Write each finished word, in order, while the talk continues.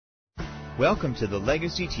Welcome to the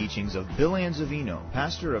legacy teachings of Bill Anzavino,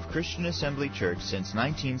 pastor of Christian Assembly Church since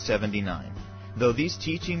 1979. Though these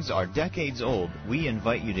teachings are decades old, we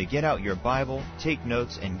invite you to get out your Bible, take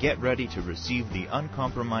notes, and get ready to receive the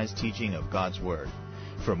uncompromised teaching of God's Word.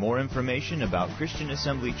 For more information about Christian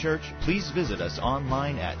Assembly Church, please visit us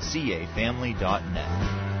online at cafamily.net.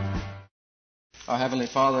 Our Heavenly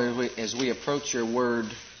Father, as we approach your Word,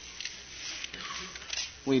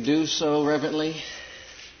 we do so reverently,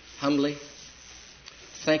 humbly,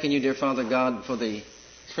 thanking you, dear Father God, for the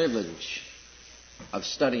privilege of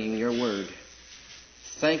studying your Word.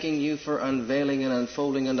 Thanking you for unveiling and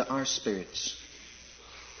unfolding unto our spirits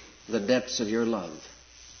the depths of your love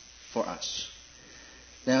for us.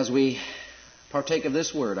 Now, as we partake of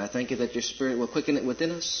this Word, I thank you that your Spirit will quicken it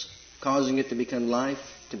within us, causing it to become life,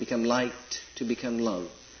 to become light, to become love.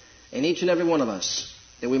 In each and every one of us,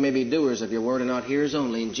 that we may be doers of your Word and not hearers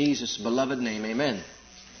only. In Jesus' beloved name, amen.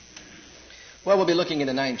 Well, we'll be looking in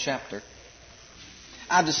the 9th chapter.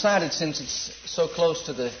 I've decided, since it's so close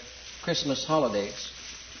to the Christmas holidays,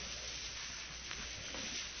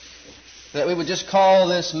 that we would just call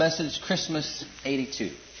this message Christmas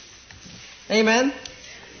 82. Amen?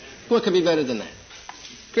 What could be better than that?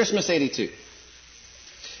 Christmas 82.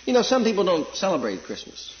 You know, some people don't celebrate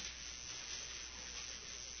Christmas.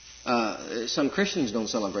 Some Christians don't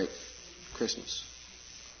celebrate Christmas.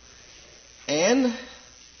 And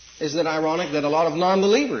isn't it ironic that a lot of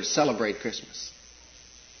non-believers celebrate Christmas?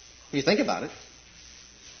 If you think about it,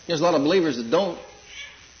 there's a lot of believers that don't,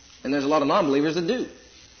 and there's a lot of non-believers that do.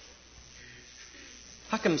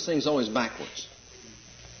 How come things always backwards?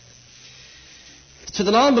 To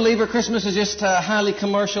the non-believer, Christmas is just a highly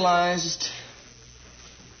commercialized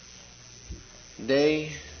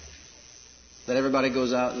day that everybody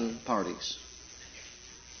goes out and parties.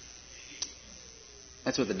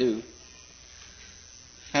 That's what they do.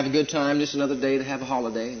 Have a good time, just another day to have a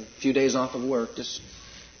holiday, and a few days off of work, just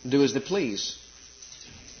do as they please.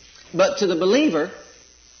 But to the believer,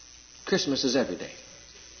 Christmas is every day.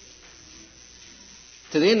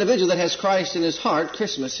 To the individual that has Christ in his heart,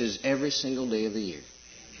 Christmas is every single day of the year.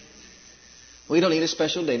 We don't need a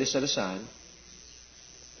special day to set aside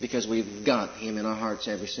because we've got Him in our hearts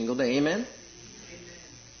every single day. Amen?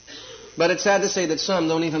 But it's sad to say that some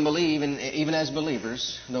don't even believe, and even as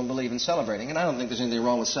believers, don't believe in celebrating. And I don't think there's anything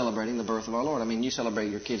wrong with celebrating the birth of our Lord. I mean, you celebrate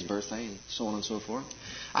your kid's birthday and so on and so forth.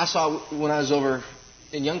 I saw when I was over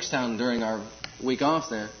in Youngstown during our week off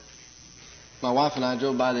there, my wife and I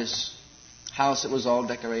drove by this house that was all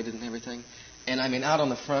decorated and everything. And I mean, out on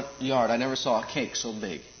the front yard, I never saw a cake so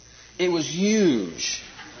big. It was huge.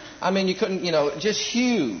 I mean, you couldn't, just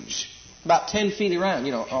huge. About 10 feet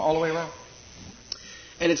around, all the way around.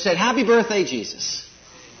 And it said, "Happy birthday, Jesus."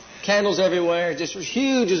 Candles everywhere, just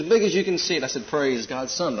huge, as big as you can see it. I said, praise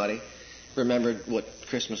God, somebody remembered what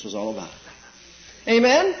Christmas was all about.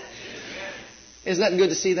 Amen? Isn't that good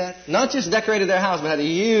to see that? Not just decorated their house, but had a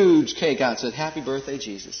huge cake out. It said, "Happy birthday,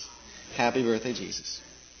 Jesus." Happy birthday, Jesus.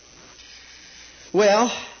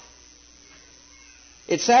 Well,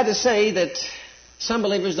 it's sad to say that some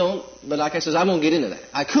believers don't, but like I said, I won't get into that.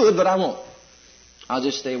 I could, but I won't. I'll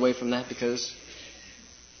just stay away from that because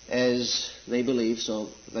as they believe, so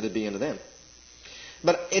let it be unto them.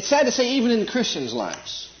 But it's sad to say, even in Christians'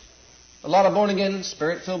 lives, a lot of born-again,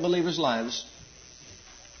 Spirit-filled believers' lives,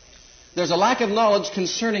 there's a lack of knowledge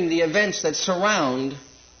concerning the events that surround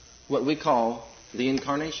what we call the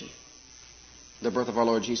incarnation, the birth of our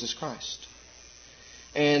Lord Jesus Christ.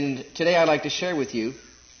 And today I'd like to share with you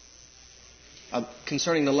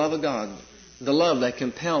concerning the love of God, the love that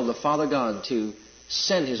compelled the Father God to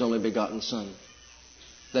send His only begotten Son,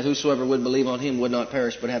 that whosoever would believe on Him would not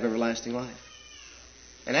perish but have everlasting life.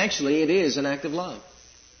 And actually, it is an act of love.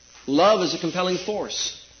 Love is a compelling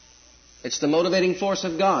force. It's the motivating force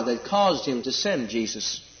of God that caused Him to send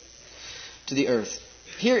Jesus to the earth.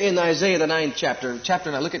 Here in Isaiah, the 9th chapter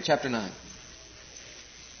 9, look at chapter 9.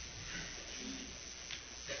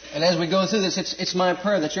 And as we go through this, it's my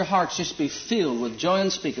prayer that your hearts just be filled with joy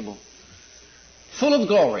unspeakable, full of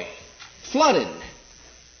glory, flooded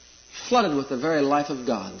with the very life of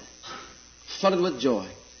God, flooded with joy,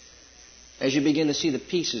 as you begin to see the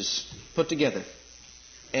pieces put together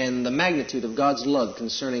and the magnitude of God's love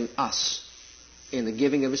concerning us in the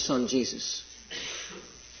giving of His Son, Jesus.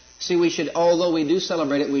 See, although we do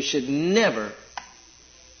celebrate it, we should never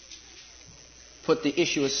put the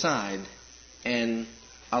issue aside and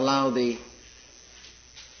allow the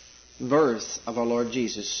birth of our Lord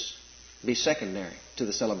Jesus be secondary to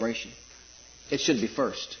the celebration. It should be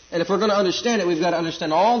first. And if we're going to understand it, we've got to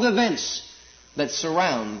understand all the events that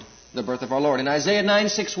surround the birth of our Lord. In Isaiah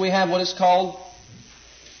 9:6 we have what is called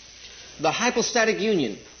The hypostatic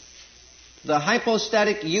union. The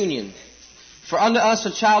hypostatic union. For unto us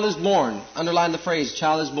a child is born. Underline the phrase,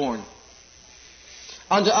 child is born.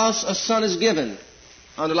 Unto us a son is given.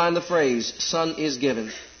 Underline the phrase, son is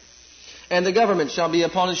given. And the government shall be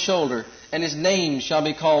upon his shoulder, and his name shall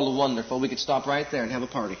be called Wonderful. We could stop right there and have a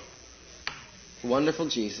party. Wonderful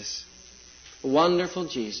Jesus. Wonderful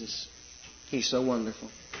Jesus. He's so wonderful.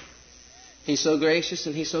 He's so gracious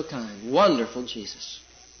and He's so kind. Wonderful Jesus.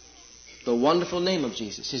 The wonderful name of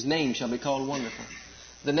Jesus. His name shall be called Wonderful.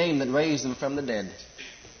 The name that raised Him from the dead.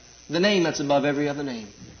 The name that's above every other name.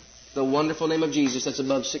 The wonderful name of Jesus that's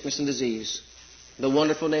above sickness and disease. The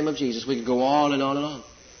wonderful name of Jesus. We could go on and on and on.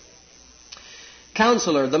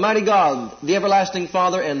 Counselor, the mighty God, the everlasting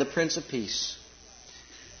Father, and the Prince of Peace.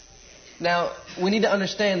 Now, we need to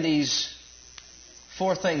understand these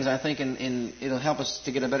four things, I think, and it'll help us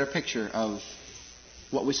to get a better picture of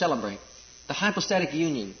what we celebrate. The hypostatic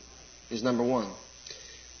union is number one.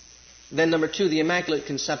 Then number two, the Immaculate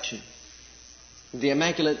Conception. The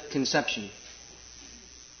Immaculate Conception.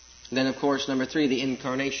 Then, of course, number three, the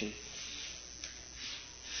Incarnation.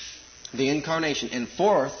 The Incarnation. And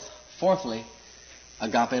fourthly,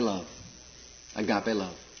 agape love. Agape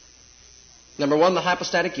love. Number one, the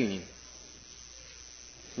hypostatic union.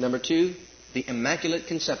 Number two, the Immaculate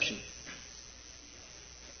Conception.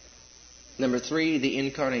 Number three, the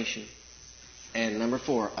Incarnation. And number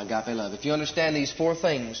four, agape love. If you understand these four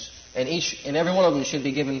things, and every one of them should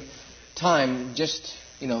be given time, I'm just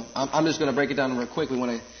going to break it down real quick. We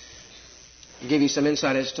want to give you some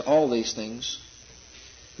insight as to all these things.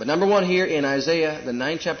 But number one, here in Isaiah, the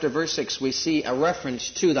 9th chapter, verse 6, we see a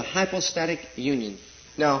reference to the hypostatic union.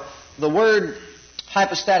 Now, the word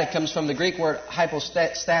hypostatic comes from the Greek word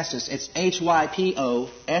hypostasis. It's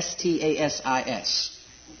Hypostasis.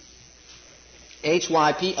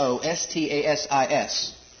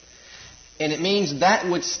 Hypostasis. And it means that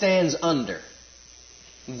which stands under.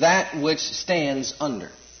 That which stands under.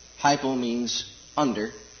 Hypo means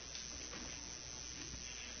under.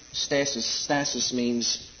 Stasis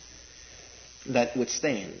means that which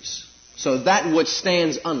stands. So that which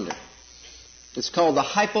stands under. It's called the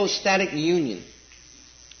hypostatic union.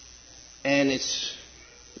 And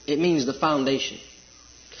it means the foundation.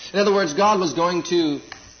 In other words, God was going to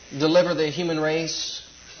deliver the human race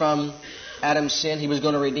from Adam's sin. He was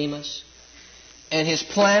going to redeem us. And His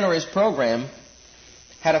plan or His program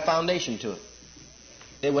had a foundation to it.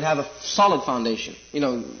 It would have a solid foundation.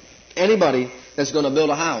 Anybody that's going to build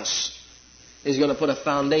a house is going to put a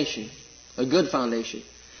foundation, a good foundation.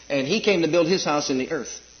 And He came to build His house in the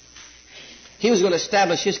earth. He was going to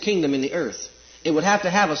establish His kingdom in the earth. It would have to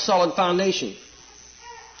have a solid foundation.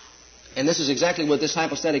 And this is exactly what this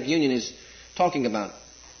hypostatic union is talking about.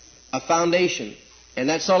 A foundation. And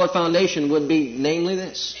that solid foundation would be namely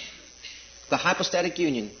this. The hypostatic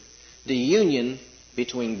union. The union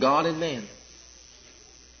between God and man.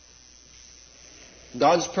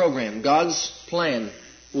 God's program, God's plan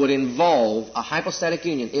would involve a hypostatic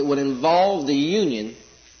union. It would involve the union,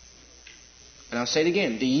 and I'll say it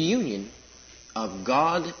again, the union of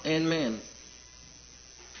God and man.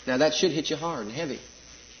 Now that should hit you hard and heavy.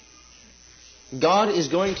 God is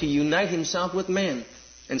going to unite Himself with man.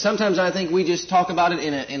 And sometimes I think we just talk about it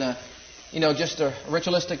in a just a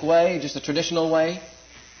ritualistic way, just a traditional way.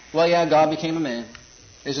 Well, yeah, God became a man.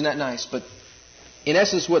 Isn't that nice? But in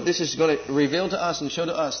essence, what this is going to reveal to us and show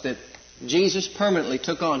to us that Jesus permanently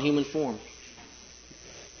took on human form.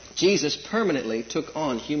 Jesus permanently took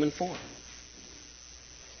on human form.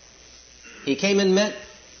 He came and met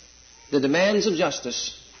the demands of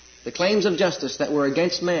justice, the claims of justice that were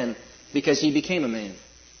against man, because He became a man.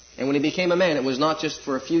 And when He became a man, it was not just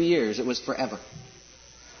for a few years, it was forever.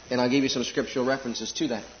 And I'll give you some scriptural references to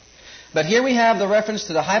that. But here we have the reference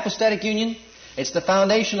to the hypostatic union. It's the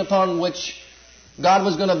foundation upon which God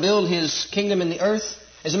was going to build His kingdom in the earth.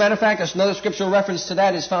 As a matter of fact, there's another scriptural reference to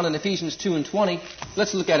that is found in Ephesians 2:20.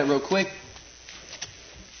 Let's look at it real quick.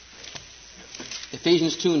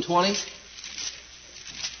 Ephesians 2:20.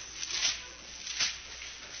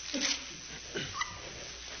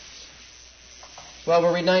 Well,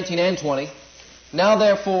 we'll read 19 and 20. Now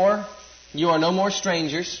therefore, you are no more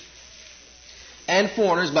strangers and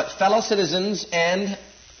foreigners, but fellow citizens and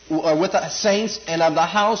with the saints and of the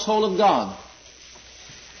household of God,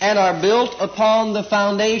 and are built upon the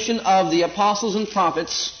foundation of the apostles and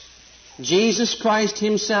prophets, Jesus Christ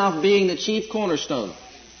Himself being the chief cornerstone.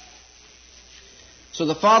 So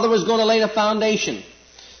the Father was going to lay the foundation.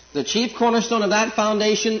 The chief cornerstone of that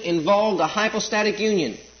foundation involved a hypostatic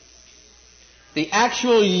union. The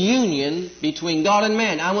actual union between God and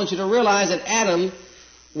man. I want you to realize that Adam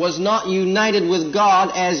was not united with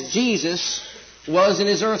God as Jesus was in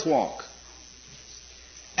his earth walk.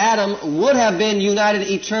 Adam would have been united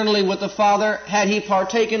eternally with the Father had he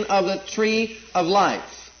partaken of the tree of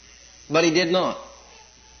life, but he did not.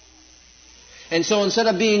 And so instead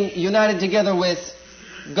of being united together with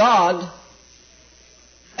God,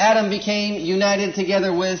 Adam became united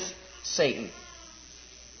together with Satan.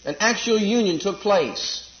 An actual union took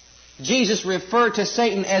place. Jesus referred to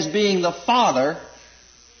Satan as being the father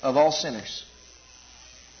of all sinners.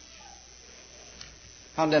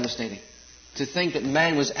 How devastating to think that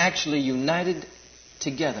man was actually united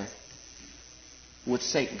together with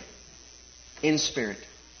Satan in spirit.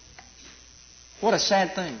 What a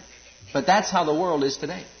sad thing. But that's how the world is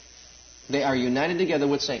today. They are united together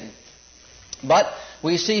with Satan. But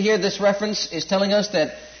we see here this reference is telling us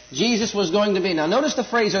that Jesus was going to be. Now notice the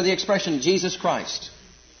phrase or the expression Jesus Christ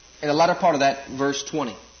in the latter part of that verse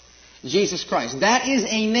 20. Jesus Christ. That is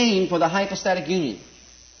a name for the hypostatic union.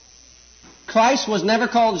 Christ was never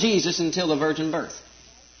called Jesus until the virgin birth.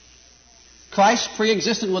 Christ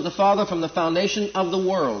pre-existed with the Father from the foundation of the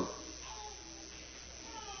world.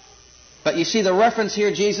 But you see the reference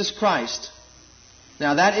here, Jesus Christ.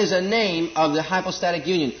 Now that is a name of the hypostatic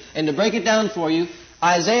union. And to break it down for you,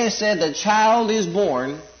 Isaiah said the child is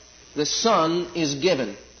born, the son is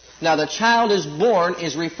given. Now the child is born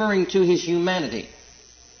is referring to his humanity.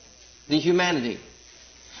 The humanity.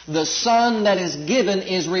 The son that is given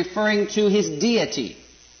is referring to his deity.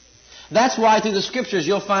 That's why through the scriptures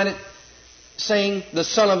you'll find it saying the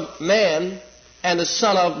Son of Man and the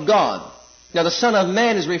Son of God. Now the Son of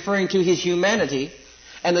Man is referring to his humanity,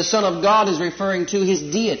 and the Son of God is referring to his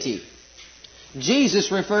deity.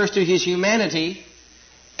 Jesus refers to his humanity,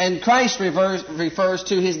 and Christ refers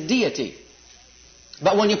to his deity.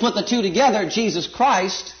 But when you put the two together, Jesus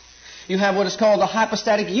Christ, you have what is called the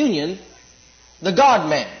hypostatic union, the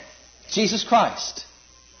God-man, Jesus Christ,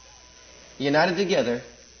 united together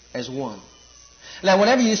as one. Now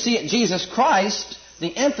whenever you see it, Jesus Christ,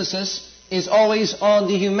 the emphasis is always on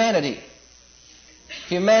the humanity.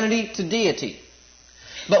 Humanity to deity.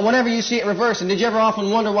 But whenever you see it reversed, and did you ever often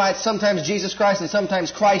wonder why it's sometimes Jesus Christ and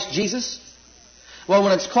sometimes Christ Jesus? Well,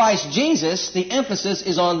 when it's Christ Jesus, the emphasis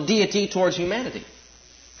is on deity towards humanity.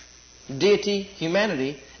 Deity,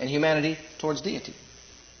 humanity, and humanity towards deity.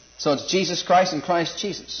 So it's Jesus Christ and Christ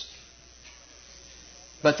Jesus.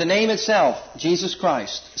 But the name itself, Jesus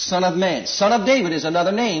Christ, Son of Man, Son of David is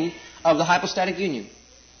another name of the hypostatic union.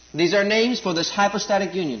 These are names for this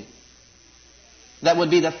hypostatic union. That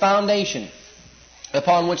would be the foundation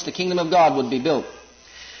upon which the kingdom of God would be built.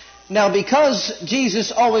 Now, because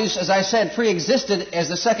Jesus always, as I said, pre-existed as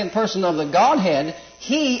the second person of the Godhead,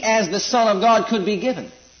 He, as the Son of God, could be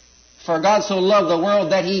given. For God so loved the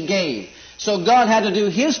world that He gave. So God had to do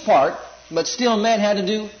His part, but still man had to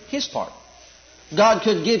do his part. God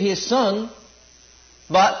could give His Son,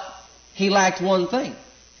 but He lacked one thing.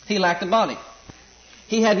 He lacked a body.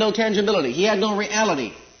 He had no tangibility. He had no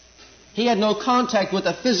reality. He had no contact with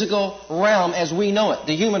the physical realm as we know it,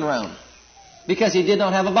 the human realm, because He did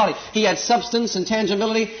not have a body. He had substance and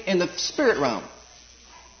tangibility in the spirit realm,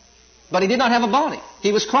 but He did not have a body.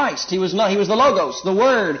 He was Christ. He was the Logos, the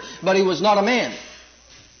Word, but He was not a man.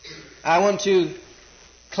 I want to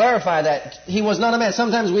clarify that. He was not a man.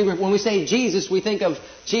 Sometimes when we say Jesus, we think of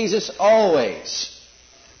Jesus always.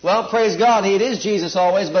 Well, praise God, it is Jesus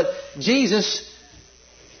always, but Jesus,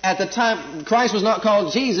 at the time, Christ was not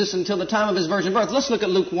called Jesus until the time of His virgin birth. Let's look at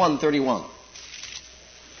Luke 1:31.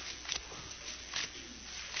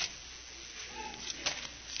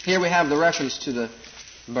 Here we have the reference to the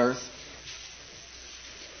birth.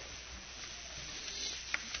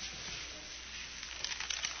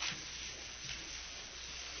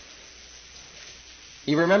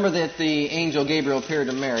 You remember that the angel Gabriel appeared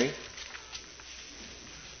to Mary.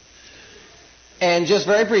 And just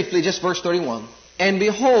very briefly, just verse 31. And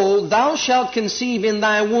behold, thou shalt conceive in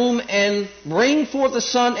thy womb and bring forth a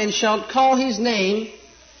son, and shalt call his name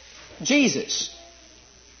Jesus.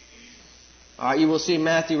 You will see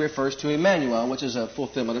Matthew refers to Emmanuel, which is a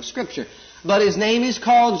fulfillment of Scripture. But his name is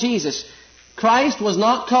called Jesus. Christ was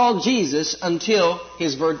not called Jesus until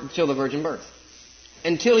the virgin birth.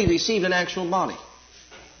 Until He received an actual body.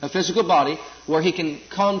 A physical body where He can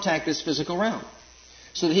contact this physical realm.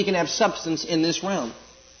 So that He can have substance in this realm.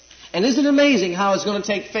 And isn't it amazing how it's going to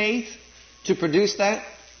take faith to produce that?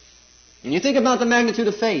 When you think about the magnitude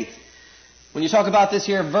of faith, when you talk about this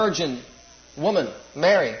here virgin woman,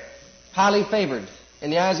 Mary, highly favored in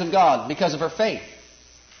the eyes of God because of her faith.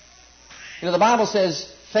 You know, the Bible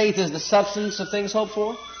says faith is the substance of things hoped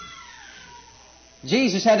for.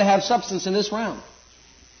 Jesus had to have substance in this realm.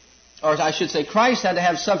 Or I should say, Christ had to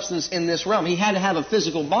have substance in this realm. He had to have a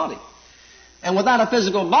physical body. And without a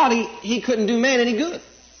physical body, He couldn't do man any good.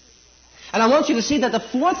 And I want you to see that the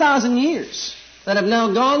 4,000 years that have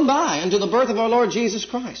now gone by until the birth of our Lord Jesus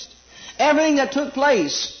Christ, everything that took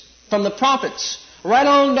place from the prophets right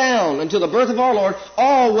on down until the birth of our Lord,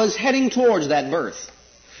 all was heading towards that birth.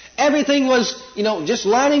 Everything was, just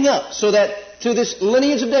lining up so that through this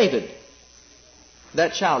lineage of David,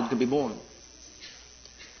 that child could be born.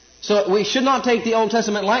 So we should not take the Old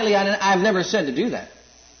Testament lightly, and I've never said to do that.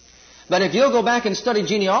 But if you'll go back and study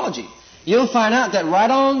genealogy, you'll find out that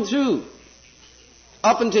right on through,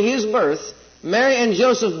 up until His birth, Mary and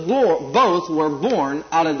Joseph both were born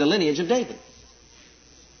out of the lineage of David.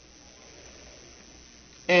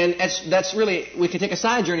 And that's really, we could take a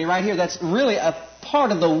side journey right here. That's really a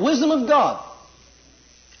part of the wisdom of God.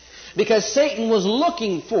 Because Satan was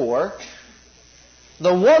looking for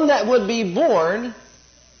the one that would be born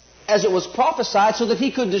as it was prophesied so that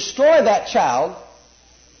he could destroy that child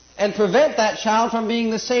and prevent that child from being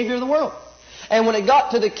the Savior of the world. And when it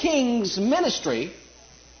got to the king's ministry,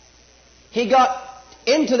 he got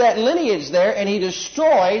into that lineage there and he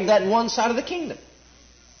destroyed that one side of the kingdom.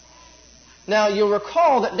 Now, you'll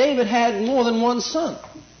recall that David had more than one son.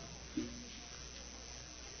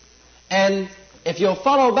 And if you'll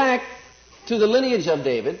follow back to the lineage of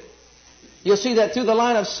David, you'll see that through the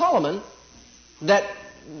line of Solomon, that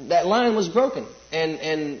line was broken.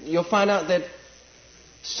 And you'll find out that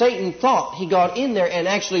Satan thought he got in there and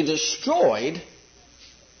actually destroyed,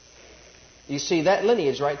 you see, that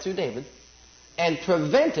lineage right through David, and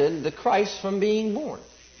prevented the Christ from being born.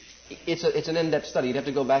 It's an in-depth study. You'd have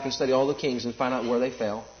to go back and study all the kings and find out where they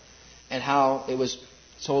fell and how it was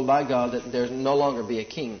told by God that there no longer be a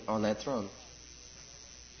king on that throne.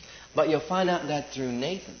 But you'll find out that through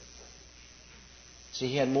Nathan. See,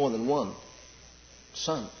 he had more than one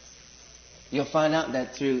son. You'll find out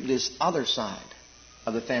that through this other side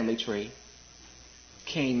of the family tree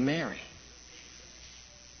came Mary.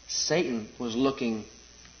 Satan was looking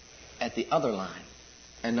at the other line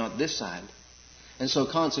and not this side. And so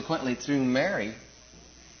consequently, through Mary,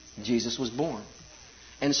 Jesus was born.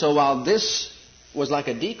 And so while this was like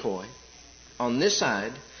a decoy on this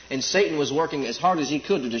side, and Satan was working as hard as he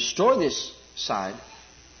could to destroy this side,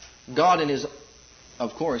 God in His,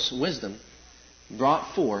 of course, wisdom,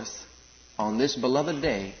 brought forth on this beloved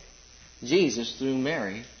day Jesus through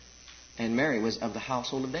Mary, and Mary was of the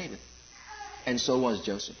household of David. And so was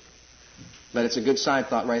Joseph. But it's a good side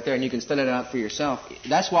thought right there, and you can study it out for yourself.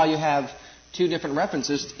 That's why you have two different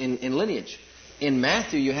references in lineage. In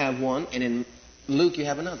Matthew you have one, and in Luke you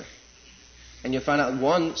have another. And you'll find out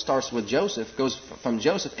one starts with Joseph, goes from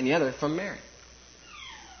Joseph, and the other from Mary.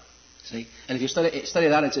 See? And if you study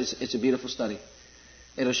it out, it's a beautiful study.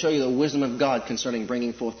 It'll show you the wisdom of God concerning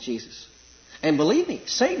bringing forth Jesus. And believe me,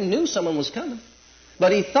 Satan knew someone was coming.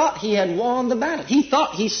 But he thought he had won the battle. He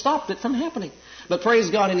thought he stopped it from happening. But praise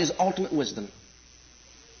God in His ultimate wisdom.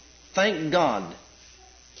 Thank God,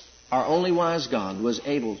 our only wise God was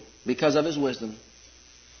able, because of His wisdom,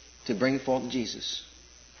 to bring forth Jesus.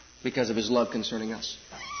 Because of His love concerning us.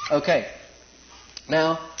 Okay.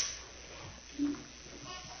 Now,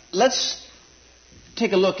 let's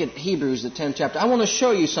take a look at Hebrews, the 10th chapter. I want to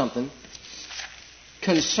show you something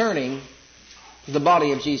concerning the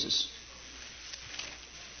body of Jesus.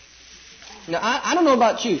 Now, I don't know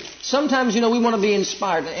about you. Sometimes, we want to be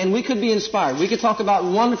inspired, and we could be inspired. We could talk about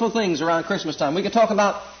wonderful things around Christmas time. We could talk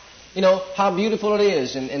about, how beautiful it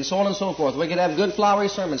is, and so on and so forth. We could have good flowery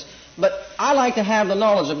sermons. But I like to have the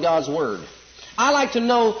knowledge of God's Word. I like to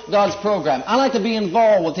know God's program. I like to be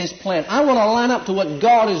involved with His plan. I want to line up to what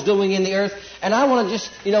God is doing in the earth, and I want to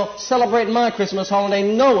just, celebrate my Christmas holiday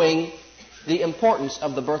knowing the importance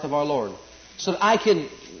of the birth of our Lord, so that I could,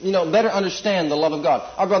 better understand the love of God.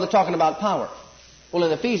 Our brother talking about power. Well,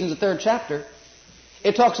 in Ephesians, the 3rd chapter,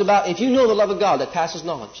 it talks about if you know the love of God that passes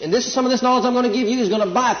knowledge. And some of this knowledge I'm going to give you is going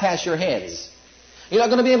to bypass your heads. You're not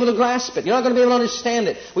going to be able to grasp it. You're not going to be able to understand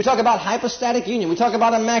it. We talk about hypostatic union. We talk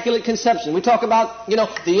about immaculate conception. We talk about,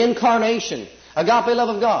 the incarnation, agape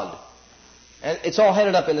love of God. And it's all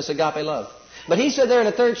headed up in this agape love. But he said there in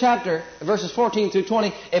the 3rd chapter, verses 14 through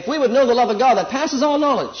 20, if we would know the love of God that passes all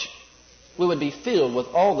knowledge, we would be filled with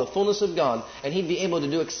all the fullness of God, and He'd be able to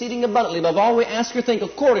do exceeding abundantly above all we ask or think,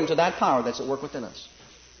 according to that power that's at work within us.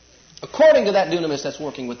 According to that dunamis that's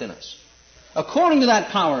working within us. According to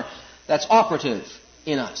that power that's operative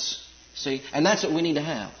in us. See? And that's what we need to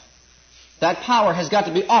have. That power has got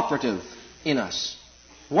to be operative in us.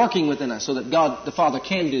 Working within us so that God the Father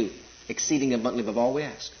can do exceeding abundantly above all we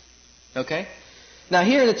ask. Okay? Now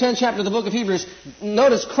here in the 10th chapter of the book of Hebrews,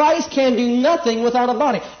 notice Christ can do nothing without a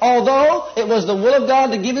body. Although it was the will of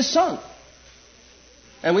God to give His Son.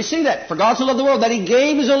 And we see that. For God so loved the world that He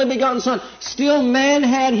gave His only begotten Son. Still man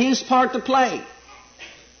had his part to play.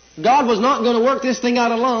 God was not going to work this thing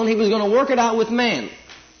out alone. He was going to work it out with man.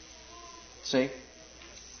 See?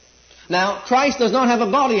 Now, Christ does not have a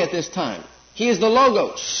body at this time. He is the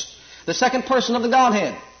Logos, the second person of the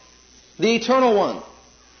Godhead, the Eternal One.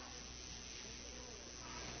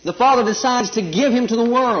 The Father decides to give Him to the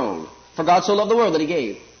world. For God so loved the world that He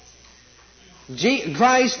gave.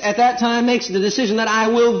 Christ at that time makes the decision that I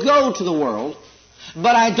will go to the world,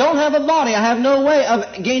 but I don't have a body. I have no way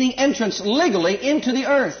of gaining entrance legally into the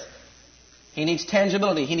earth. He needs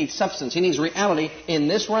tangibility. He needs substance. He needs reality in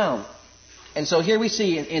this realm. And so here we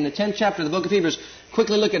see in the 10th chapter of the book of Hebrews,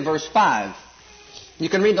 quickly look at verse 5. You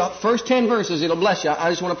can read the first 10 verses. It'll bless you. I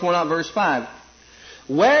just want to point out verse 5.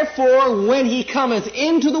 Wherefore, when He cometh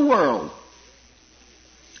into the world,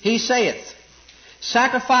 He saith,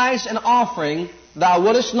 Sacrifice and offering thou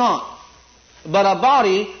wouldest not, but a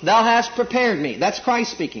body thou hast prepared me. That's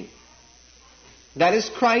Christ speaking. That is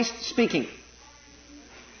Christ speaking.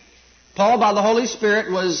 Paul, by the Holy Spirit,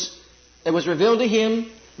 it was revealed to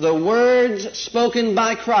him the words spoken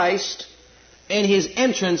by Christ in His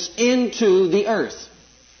entrance into the earth.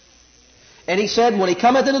 And he said, when He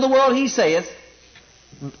cometh into the world, He saith,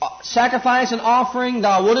 Sacrifice and offering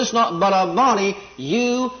thou wouldest not, but a body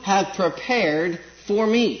you have prepared for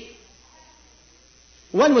me.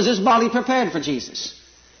 When was this body prepared for Jesus?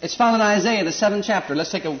 It's found in Isaiah, the 7th chapter.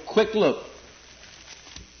 Let's take a quick look.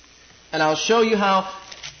 And I'll show you how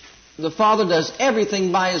the Father does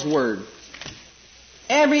everything by His Word.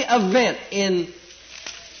 Every event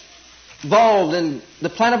involved in the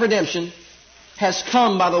plan of redemption has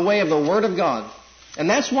come by the way of the Word of God. And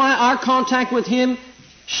that's why our contact with Him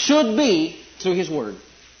should be through His Word.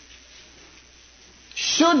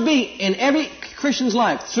 Should be in every Christian's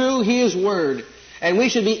life through His Word. And we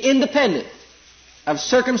should be independent of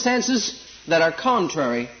circumstances that are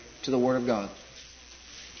contrary to the Word of God.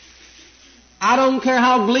 I don't care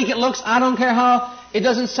how bleak it looks. I don't care how it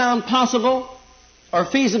doesn't sound possible or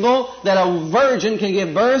feasible that a virgin can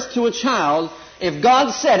give birth to a child. If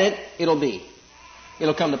God said it, it'll be.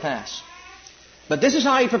 It'll come to pass. But this is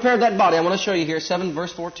how He prepared that body. I want to show you here, 7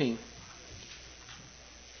 verse 14.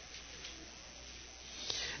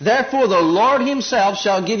 Therefore the Lord Himself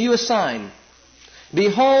shall give you a sign.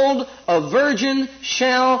 Behold, a virgin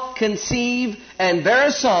shall conceive and bear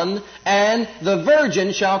a son, and the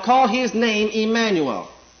virgin shall call His name Emmanuel.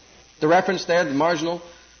 The reference there, the marginal,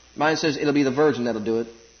 mine says it'll be the virgin that'll do it.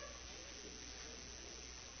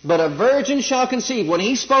 But a virgin shall conceive. When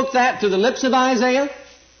He spoke that through the lips of Isaiah,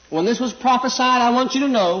 when this was prophesied, I want you to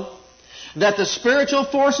know that the spiritual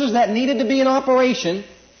forces that needed to be in operation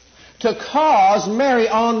to cause Mary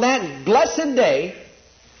on that blessed day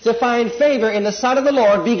to find favor in the sight of the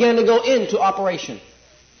Lord began to go into operation.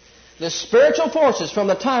 The spiritual forces from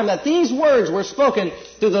the time that these words were spoken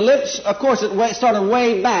through the lips, of course it started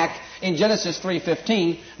way back in Genesis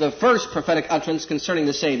 3:15, the first prophetic utterance concerning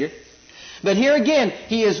the Savior. But here again,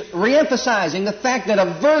 He is reemphasizing the fact that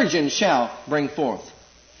a virgin shall bring forth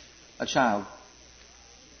a child.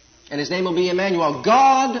 And His name will be Emmanuel,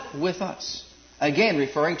 God with us. Again,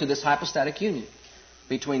 referring to this hypostatic union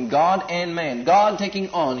between God and man. God taking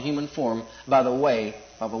on human form by the way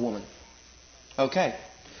of a woman. Okay.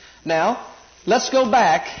 Now, let's go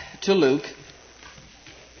back to Luke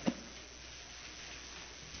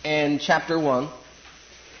and chapter 1.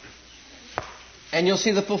 And you'll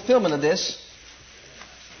see the fulfillment of this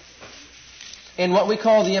in what we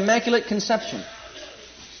call the Immaculate Conception.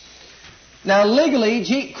 Now,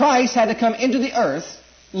 legally, Christ had to come into the earth,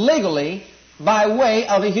 legally, by way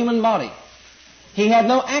of a human body. He had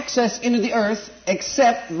no access into the earth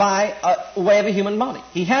except by way of a human body.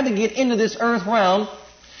 He had to get into this earth realm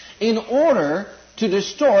in order to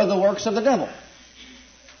destroy the works of the devil.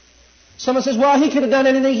 Someone says, well, He could have done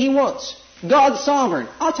anything He wants. God's sovereign.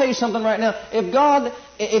 I'll tell you something right now.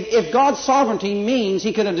 If God's sovereignty means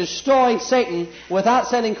He could have destroyed Satan without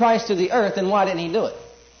sending Christ to the earth, then why didn't He do it?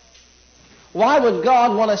 Why would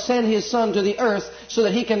God want to send His Son to the earth so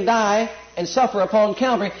that He can die and suffer upon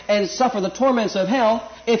Calvary and suffer the torments of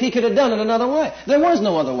hell if He could have done it another way? There was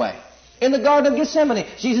no other way. In the Garden of Gethsemane,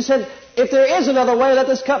 Jesus said, if there is another way, let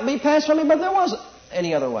this cup be passed from me, but there wasn't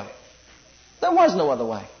any other way. There was no other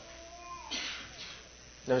way.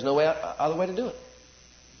 There was no other way to do it.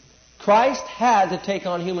 Christ had to take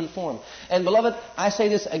on human form. And beloved, I say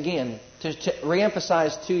this again to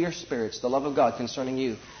reemphasize to your spirits the love of God concerning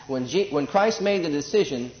you. When Christ made the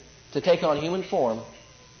decision to take on human form,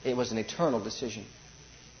 it was an eternal decision.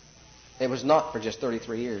 It was not for just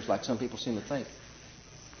 33 years like some people seem to think.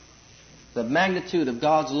 The magnitude of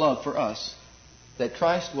God's love for us, that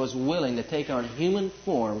Christ was willing to take on human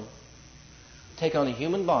form, take on a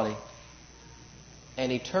human body,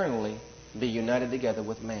 and eternally be united together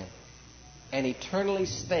with man. And eternally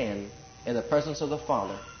stand in the presence of the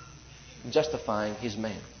Father, justifying His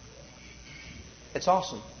man. It's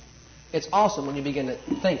awesome. It's awesome when you begin to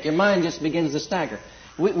think. Your mind just begins to stagger.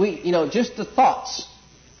 Just the thoughts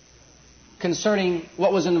concerning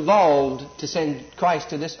what was involved to send Christ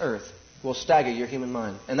to this earth will stagger your human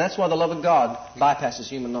mind. And that's why the love of God bypasses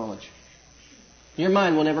human knowledge. Your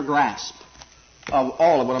mind will never grasp of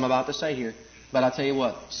all of what I'm about to say here. But I tell you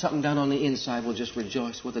what, something down on the inside will just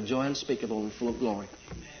rejoice with a joy unspeakable and full of glory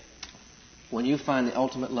when you find the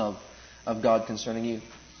ultimate love of God concerning you.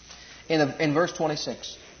 In verse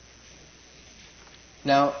 26.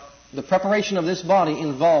 Now, the preparation of this body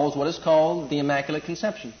involves what is called the Immaculate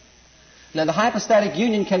Conception. Now, the hypostatic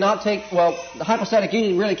union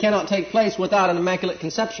really cannot take place without an Immaculate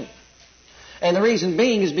Conception. And the reason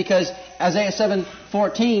being is because Isaiah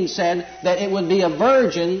 7:14 said that it would be a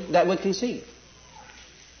virgin that would conceive.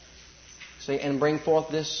 See, and bring forth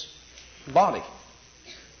this body.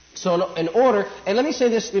 So in order, and let me say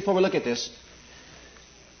this before we look at this.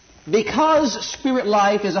 Because spirit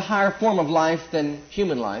life is a higher form of life than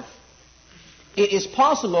human life, it is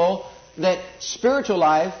possible that spiritual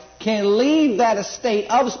life can leave that estate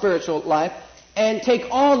of spiritual life and take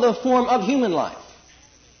on the form of human life.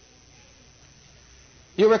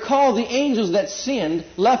 You recall the angels that sinned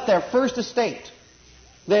left their first estate.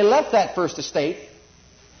 They left that first estate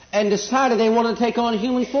and decided they wanted to take on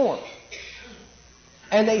human form.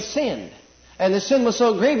 And they sinned. And the sin was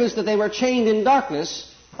so grievous that they were chained in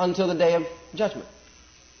darkness until the day of judgment.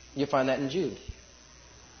 You find that in Jude.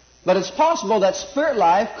 But it's possible that spirit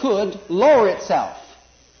life could lower itself.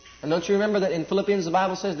 And don't you remember that in Philippians the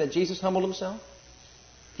Bible says that Jesus humbled Himself?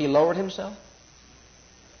 He lowered Himself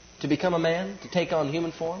to become a man, to take on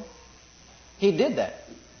human form. He did that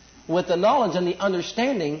with the knowledge and the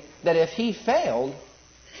understanding that if He failed,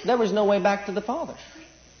 there was no way back to the Father.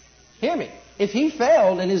 Hear me. If He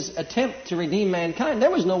failed in His attempt to redeem mankind,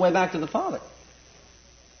 there was no way back to the Father.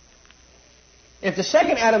 If the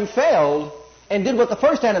second Adam failed and did what the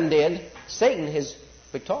first Adam did, Satan is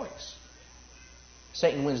victorious.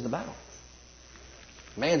 Satan wins the battle.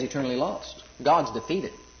 Man's eternally lost. God's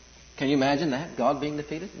defeated. Can you imagine that? God being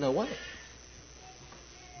defeated? No way.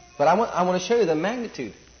 But I want to show you the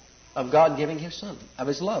magnitude of God giving His Son, of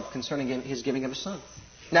His love concerning His giving of His Son.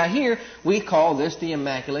 Now here, we call this the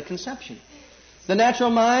Immaculate Conception. The natural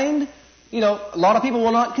mind, a lot of people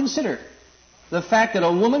will not consider the fact that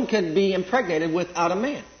a woman could be impregnated without a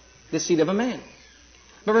man, the seed of a man.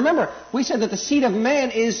 But remember, we said that the seed of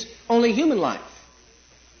man is only human life.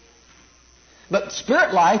 But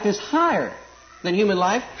spirit life is higher than human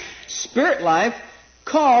life. Spirit life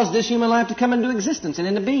caused this human life to come into existence and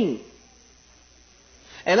into being.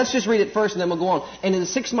 And let's just read it first and then we'll go on. And in the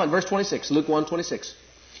 6th month, verse 26, Luke 1:26.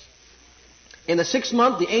 In the 6th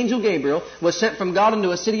month, the angel Gabriel was sent from God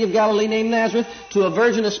into a city of Galilee named Nazareth to a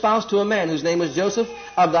virgin espoused to a man whose name was Joseph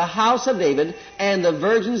of the house of David, and the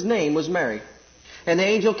virgin's name was Mary. And the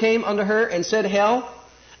angel came unto her and said, Hail,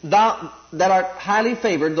 thou that art highly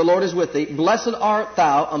favored, the Lord is with thee. Blessed art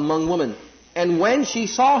thou among women. And when she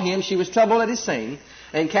saw him, she was troubled at his saying,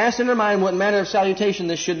 and cast in her mind what manner of salutation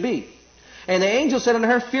this should be. And the angel said unto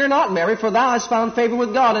her, Fear not, Mary, for thou hast found favor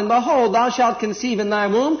with God. And behold, thou shalt conceive in thy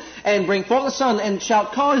womb, and bring forth a son, and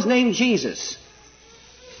shalt call his name Jesus.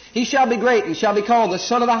 He shall be great, and shall be called the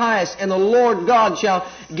Son of the Highest. And the Lord God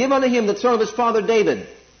shall give unto him the throne of his father David.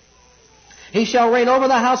 He shall reign over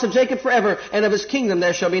the house of Jacob forever, and of his kingdom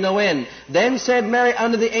there shall be no end. Then said Mary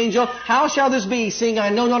unto the angel, How shall this be, seeing I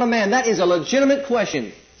know not a man? That is a legitimate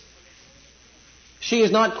question. She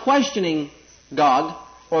is not questioning God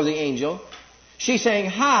or the angel. She's saying,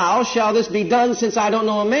 How shall this be done since I don't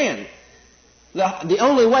know a man? The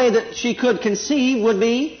only way that she could conceive would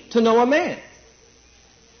be to know a man.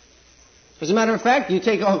 As a matter of fact, you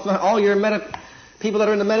take all your people that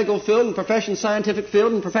are in the medical field and profession, scientific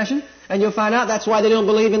field and profession, and you'll find out that's why they don't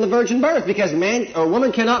believe in the virgin birth, because man or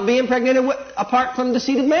woman cannot be impregnated apart from the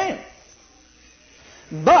seed of man.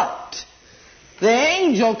 But the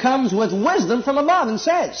angel comes with wisdom from above and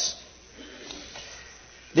says,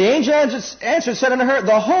 the angel answered, said unto her,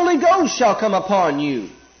 The Holy Ghost shall come upon you,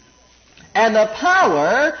 and the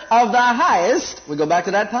power of the highest, we go back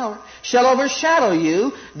to that power, shall overshadow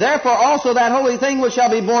you. Therefore also that holy thing which shall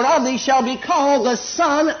be born of thee shall be called the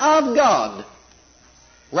Son of God.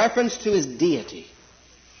 Reference to his deity.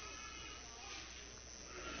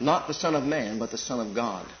 Not the Son of Man, but the Son of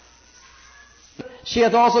God. She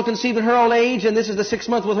hath also conceived in her old age, and this is the 6th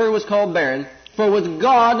month with her who was called barren. For with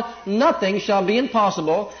God nothing shall be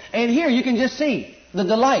impossible. And here you can just see the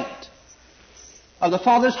delight of the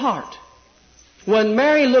Father's heart. When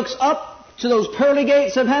Mary looks up to those pearly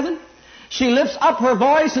gates of heaven, she lifts up her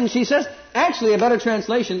voice and she says, actually a better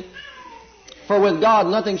translation, for with God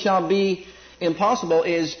nothing shall be impossible,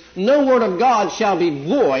 is no word of God shall be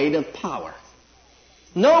void of power.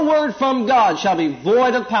 No word from God shall be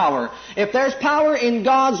void of power. If there's power in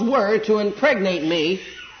God's Word to impregnate me,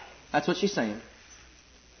 that's what she's saying.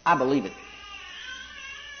 I believe it.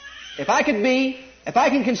 If I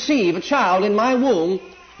can conceive a child in my womb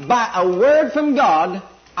by a word from God,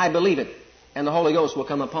 I believe it. And the Holy Ghost will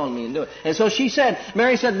come upon me and do it. And so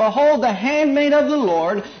Mary said, behold, the handmaid of the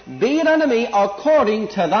Lord, be it unto me according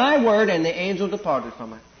to thy word. And the angel departed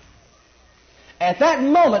from her. At that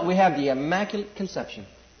moment, we have the Immaculate Conception.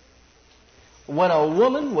 When a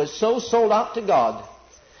woman was so sold out to God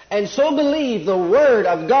and so believed the Word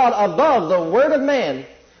of God above the Word of man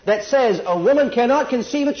that says a woman cannot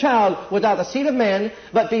conceive a child without the seed of man,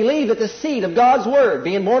 but believe that the seed of God's Word,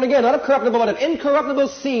 being born again, not of corruptible but of incorruptible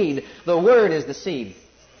seed, the Word is the seed.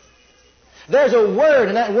 There's a Word,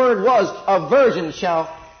 and that Word was, a virgin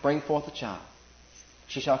shall bring forth a child.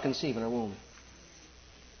 She shall conceive in her womb.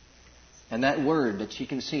 And that Word that she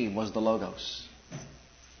conceived was the Logos.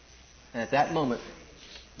 And at that moment,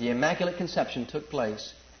 the Immaculate Conception took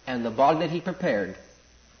place, and the body that He prepared,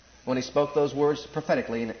 when He spoke those words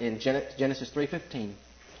prophetically in Genesis 3:15,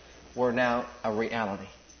 were now a reality.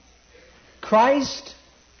 Christ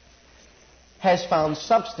has found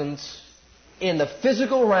substance in the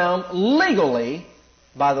physical realm legally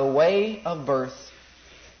by the way of birth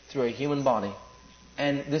through a human body.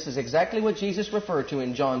 And this is exactly what Jesus referred to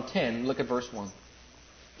in John 10. Look at verse 1.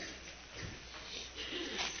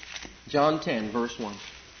 John 10, verse 1.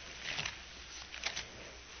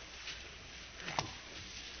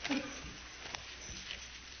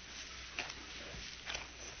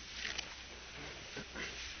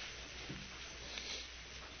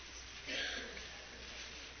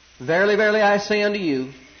 Verily, verily, I say unto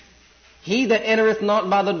you, he that entereth not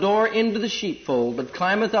by the door into the sheepfold, but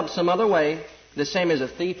climbeth up some other way, the same as a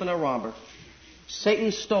thief and a robber.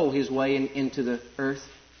 Satan stole his way into the earth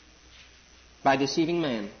by deceiving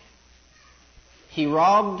man. He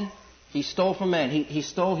robbed, he stole from man. He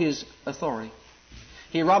stole his authority.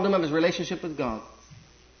 He robbed him of his relationship with God.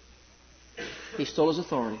 He stole his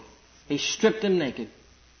authority. He stripped him naked,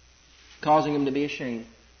 causing him to be ashamed.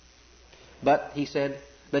 But he said,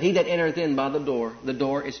 but he that entereth in by the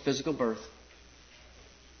door is physical birth.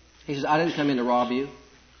 He says, I didn't come in to rob you.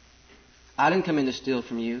 I didn't come in to steal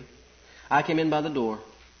from you. I came in by the door.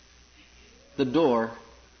 The door,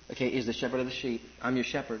 is the shepherd of the sheep. I'm your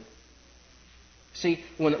shepherd. See,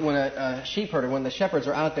 when a sheep herder, when the shepherds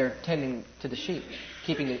are out there tending to the sheep,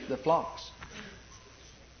 keeping the flocks,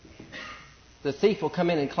 the thief will come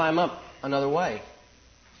in and climb up another way,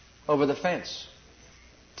 over the fence,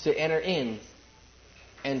 to enter in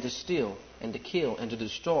and to steal and to kill and to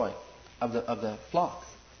destroy of the flock.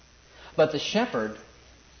 But the shepherd,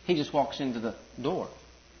 he just walks into the door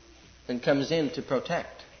and comes in to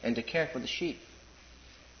protect and to care for the sheep.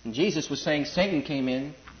 And Jesus was saying Satan came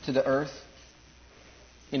in to the earth,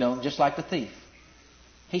 just like the thief.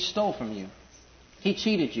 He stole from you. He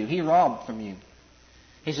cheated you. He robbed from you.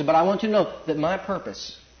 He said, but I want you to know that my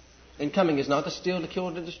purpose in coming is not to steal, to kill,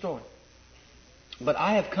 or to destroy. But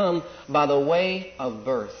I have come by the way of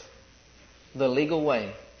birth, the legal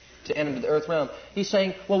way, to enter the earth realm. He's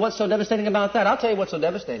saying, well, what's so devastating about that? I'll tell you what's so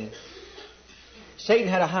devastating. Satan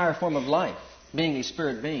had a higher form of life, being a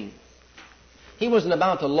spirit being. He wasn't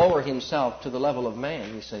about to lower himself to the level of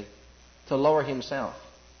man, you see, to lower himself.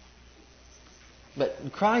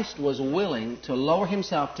 But Christ was willing to lower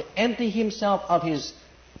himself, to empty himself of his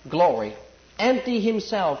glory, empty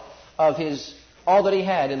himself of all that he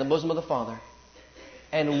had in the bosom of the Father,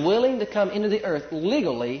 and willing to come into the earth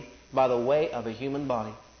legally by the way of a human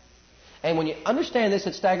body. And when you understand this,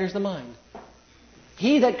 it staggers the mind.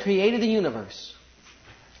 He that created the universe,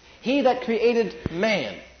 he that created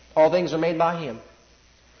man, all things are made by him,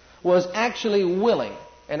 was actually willing.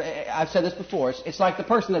 And I've said this before. It's like the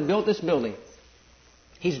person that built this building.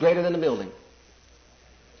 He's greater than the building.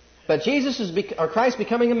 But Christ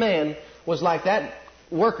becoming a man was like that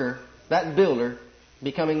worker, that builder,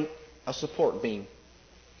 becoming a support beam.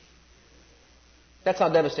 That's how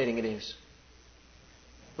devastating it is.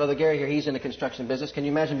 Brother Gary here, he's in the construction business. Can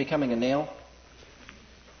you imagine becoming a nail?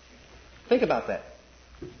 Think about that.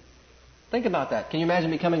 Think about that. Can you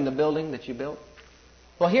imagine becoming the building that you built?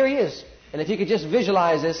 Well, here he is. And if you could just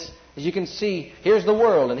visualize this, As you can see, here's the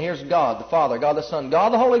world, and here's God the Father, God the Son,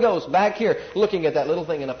 God the Holy Ghost back here looking at that little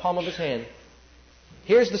thing in the palm of His hand.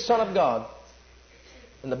 Here's the Son of God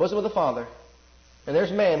in the bosom of the Father. And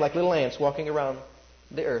there's man like little ants walking around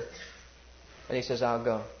the earth. And He says, I'll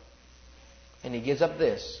go. And He gives up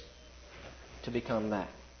this to become that.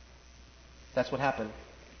 That's what happened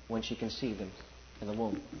when she conceived Him in the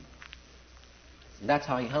womb. That's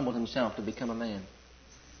how He humbled Himself to become a man.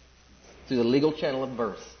 Through the legal channel of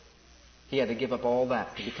birth. He had to give up all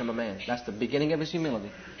that to become a man. That's the beginning of His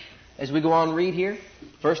humility. As we go on and read here,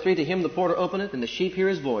 verse 3, to Him the porter openeth, and the sheep hear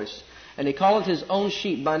His voice. And He calleth His own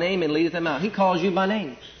sheep by name and leadeth them out. He calls you by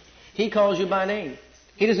name. He calls you by name.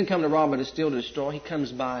 He doesn't come to rob or to steal, to destroy. He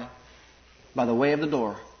comes by the way of the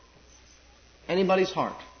door. Anybody's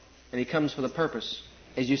heart. And He comes for the purpose,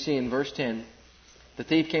 as you see in verse 10. The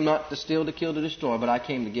thief came not to steal, to kill, to destroy, but I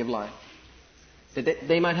came to give life. That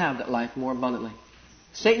they might have that life more abundantly.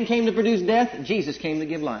 Satan came to produce death. Jesus came to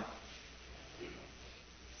give life.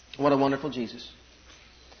 What a wonderful Jesus.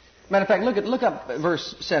 Matter of fact, look up at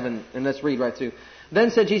verse 7 and let's read right through.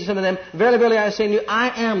 Then said Jesus unto them, Verily, verily, I say unto you,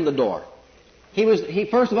 I am the door. He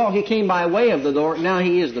first of all, He came by way of the door. Now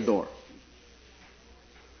He is the door.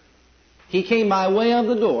 He came by way of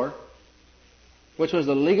the door, which was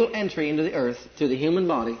the legal entry into the earth to the human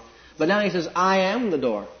body. But now He says, I am the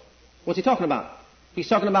door. What's He talking about? He's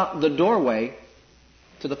talking about the doorway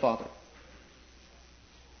to the Father.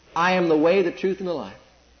 I am the way, the truth, and the life.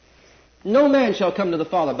 No man shall come to the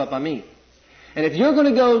Father but by me. And if you're going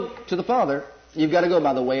to go to the Father, you've got to go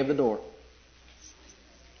by the way of the door.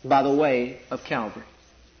 By the way of Calvary.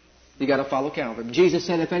 You've got to follow Calvary. Jesus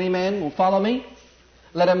said, if any man will follow me,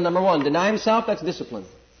 let him, number one, deny himself. That's discipline.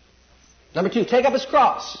 Number two, take up his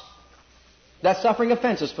cross. That's suffering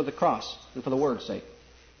offenses for the cross and for the word's sake.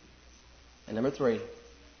 And number three,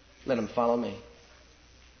 let him follow me.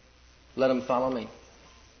 Let him follow me.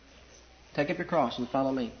 Take up your cross and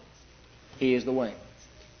follow me. He is the way.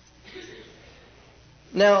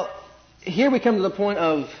 Now, here we come to the point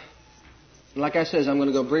of, like I said, I'm going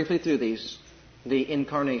to go briefly through these. The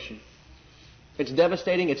incarnation. It's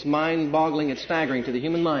devastating, it's mind-boggling, it's staggering to the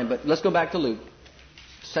human mind. But let's go back to Luke,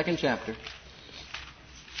 2nd chapter.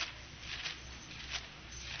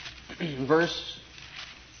 Verse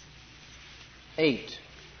 8.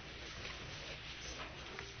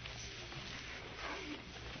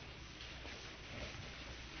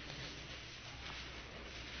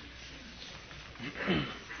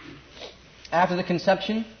 After the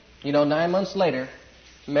conception, 9 months later,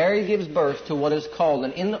 Mary gives birth to what is called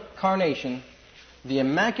an incarnation, the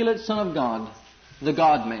Immaculate Son of God, the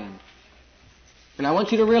God-man. And I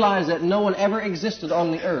want you to realize that no one ever existed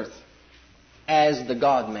on the earth as the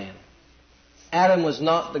God-man. Adam was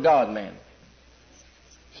not the God-man.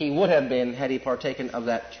 He would have been had he partaken of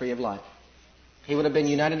that tree of life. He would have been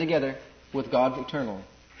united together with God eternally.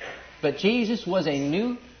 But Jesus was a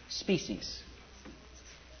new species.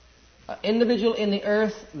 An individual in the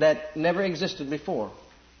earth that never existed before.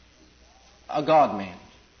 A God-man.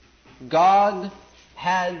 God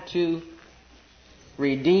had to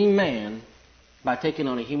redeem man by taking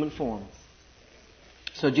on a human form.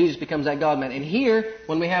 So Jesus becomes that God-man. And here,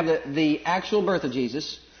 when we have the actual birth of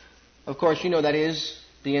Jesus, of course, that is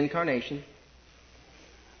the incarnation.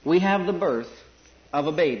 We have the birth of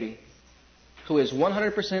a baby who is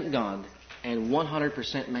 100% God and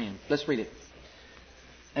 100% man. Let's read it.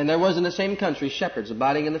 And there was in the same country shepherds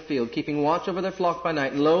abiding in the field, keeping watch over their flock by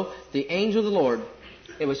night. And lo, the angel of the Lord,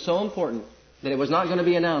 it was so important that it was not going to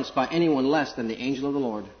be announced by anyone less than the angel of the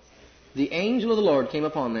Lord. The angel of the Lord came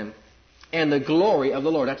upon them, and the glory of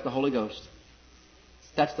the Lord, that's the Holy Ghost.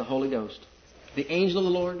 That's the Holy Ghost. The angel of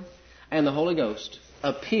the Lord and the Holy Ghost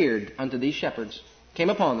appeared unto these shepherds, came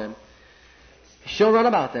upon them, showed round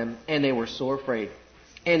about them, and they were sore afraid.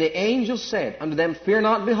 And the angel said unto them, Fear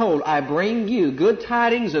not, behold, I bring you good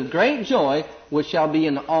tidings of great joy, which shall be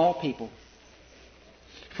in all people.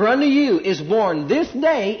 For unto you is born this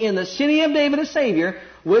day in the city of David a Savior,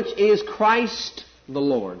 which is Christ the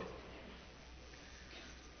Lord.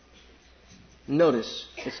 Notice,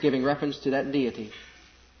 it's giving reference to that deity.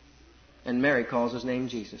 And Mary calls His name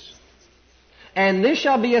Jesus. And this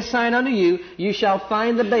shall be a sign unto you, you shall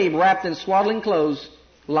find the babe wrapped in swaddling clothes,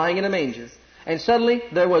 lying in a manger. And suddenly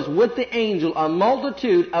there was with the angel a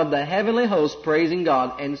multitude of the heavenly host praising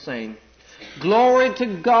God and saying, Glory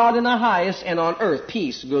to God in the highest, and on earth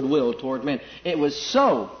peace, goodwill toward men. It was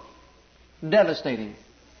so devastating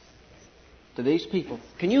to these people.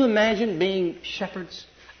 Can you imagine being shepherds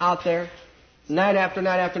out there, night after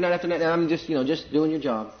night after night after night, and I'm just doing your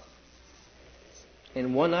job.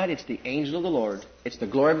 And one night it's the angel of the Lord. It's the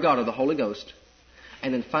glory of God or the Holy Ghost.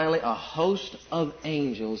 And then finally, a host of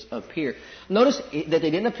angels appear. Notice that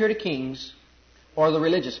they didn't appear to kings or the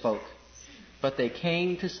religious folk, but they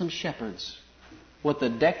came to some shepherds with the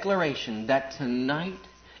declaration that tonight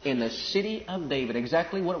in the city of David,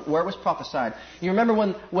 exactly where it was prophesied. You remember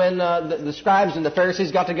when the scribes and the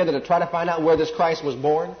Pharisees got together to try to find out where this Christ was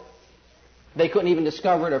born? They couldn't even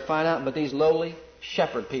discover it or find out, but these lowly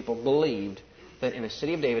shepherd people believed that in the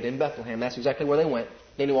city of David, in Bethlehem, that's exactly where they went.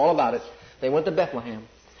 They knew all about it. They went to Bethlehem,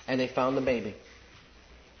 and they found the baby.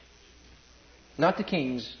 Not the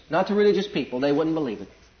kings, not the religious people. They wouldn't believe it.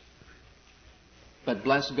 But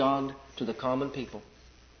bless God to the common people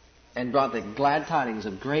and brought the glad tidings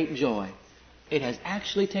of great joy. It has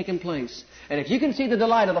actually taken place. And if you can see the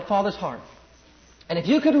delight of the Father's heart, and if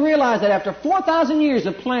you could realize that after 4,000 years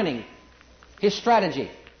of planning His strategy,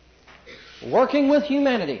 working with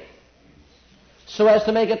humanity, so as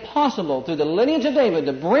to make it possible through the lineage of David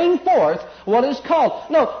to bring forth what is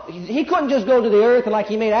called. No, He couldn't just go to the earth and like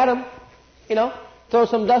He made Adam, throw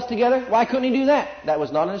some dust together. Why couldn't He do that? That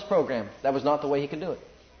was not in His program. That was not the way He could do it.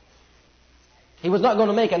 He was not going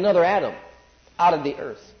to make another Adam out of the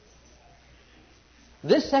earth.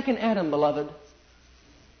 This second Adam, beloved,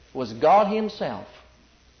 was God Himself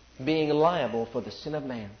being liable for the sin of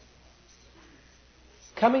man,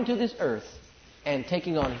 coming to this earth and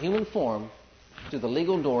taking on human form to the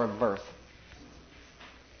legal door of birth.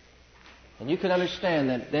 And you can understand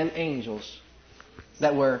that them angels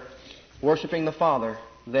that were worshiping the Father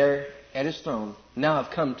there at His throne now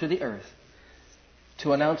have come to the earth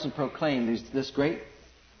to announce and proclaim this great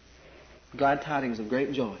glad tidings of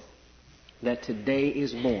great joy that today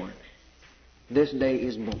is born. This day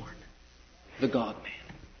is born the God-man.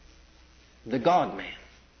 The God-man.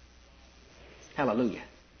 Hallelujah.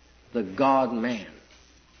 The God-man.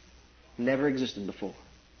 Never existed before.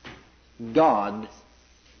 God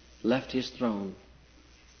left His throne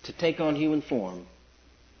to take on human form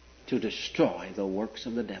to destroy the works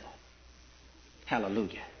of the devil.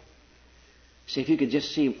 Hallelujah. See, if you could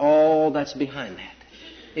just see all that's behind that,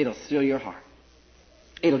 it'll thrill your heart.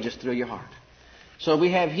 It'll just thrill your heart. So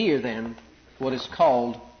we have here then what is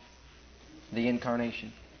called the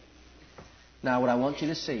Incarnation. Now what I want you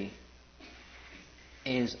to see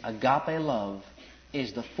is agape love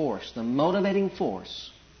is the force, the motivating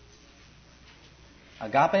force.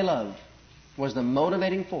 Agape love was the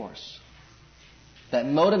motivating force that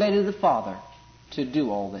motivated the Father to do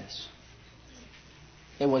all this.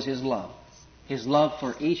 It was His love. His love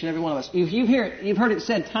for each and every one of us. You've heard it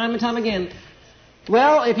said time and time again,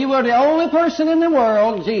 well, if you were the only person in the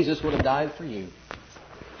world, Jesus would have died for you.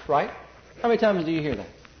 Right? How many times do you hear that?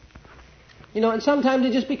 And sometimes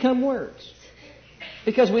they just become words.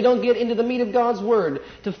 Because we don't get into the meat of God's Word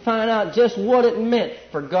to find out just what it meant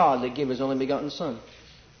for God to give His only begotten Son.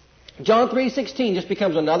 John 3:16 just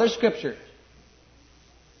becomes another scripture.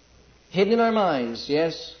 Hidden in our minds.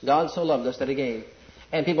 Yes, God so loved us that He gave.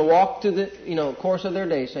 And people walk through the course of their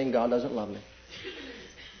day saying, God doesn't love me.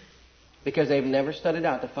 Because they've never studied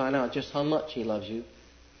out to find out just how much He loves you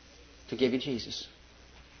to give you Jesus.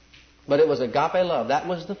 But it was agape love. That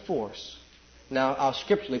was the force. Now, I'll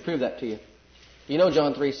scripturally prove that to you. You know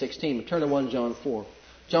John 3:16, but turn to 1 John 4.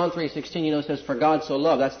 John 3:16, it says, for God so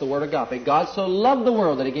loved, that's the word agape. God so loved the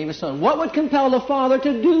world that He gave His Son. What would compel the Father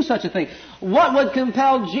to do such a thing? What would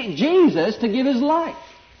compel Jesus to give His life?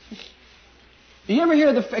 Do you ever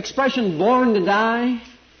hear the expression born to die?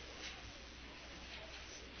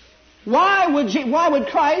 Why would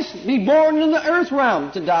Christ be born in the earth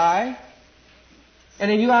realm to die?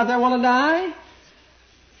 Any of you out there want to die?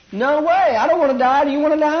 No way. I don't want to die. Do you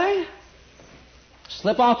want to die?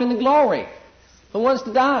 Slip off into glory. Who wants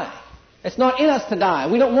to die? It's not in us to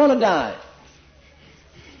die. We don't want to die.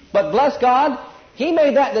 But bless God, He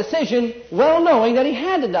made that decision well knowing that He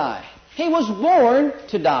had to die. He was born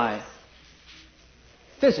to die.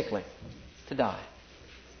 Physically, to die.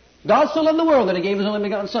 God so loved the world that He gave His only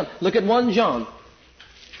begotten Son. Look at 1 John,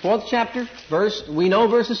 4th chapter, we know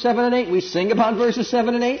verses 7 and 8. We sing about verses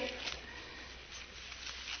 7 and 8.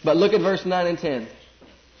 But look at verse 9 and 10.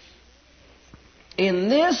 In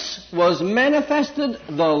this was manifested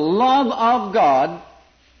the love of God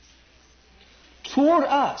toward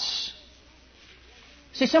us.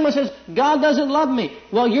 See, someone says, God doesn't love me.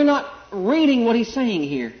 Well, you're not reading what He's saying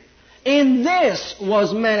here. In this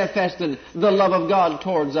was manifested the love of God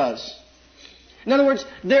towards us. In other words,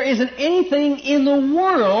 there isn't anything in the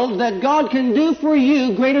world that God can do for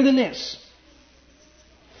you greater than this.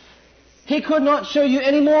 He could not show you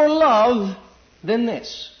any more love than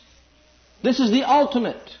this. This is the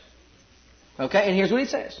ultimate. Okay, and here's what He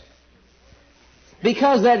says.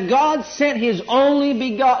 Because that God sent His only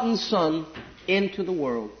begotten Son into the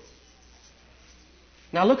world.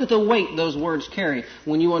 Now look at the weight those words carry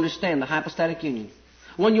when you understand the hypostatic union.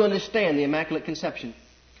 When you understand the Immaculate Conception.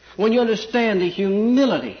 When you understand the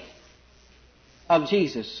humility of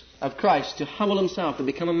Jesus, of Christ, to humble Himself, to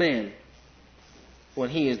become a man, when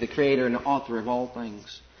He is the Creator and the author of all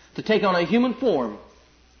things. To take on a human form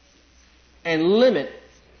and limit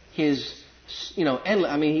His,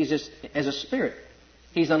 He's just, as a spirit,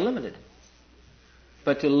 He's unlimited.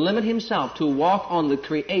 But to limit Himself, to walk on the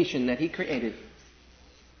creation that He created,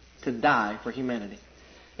 to die for humanity.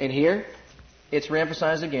 And here, it's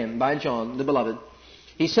reemphasized again by John, the beloved.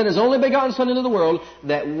 He sent His only begotten Son into the world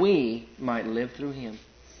that we might live through Him.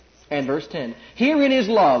 And verse 10, herein is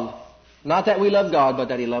love, not that we love God, but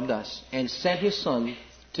that He loved us, and sent His Son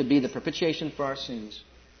to be the propitiation for our sins.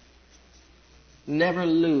 Never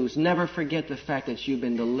lose, never forget the fact that you've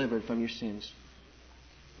been delivered from your sins.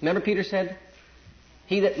 Remember Peter said,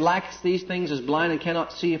 he that lacks these things is blind and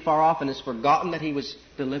cannot see afar off and has forgotten that he was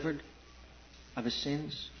delivered of his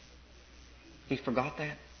sins. He forgot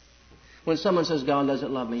that. When someone says, God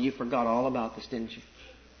doesn't love me, you forgot all about this, didn't you?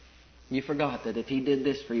 You forgot that if He did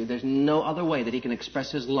this for you, there's no other way that He can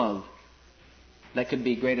express His love that could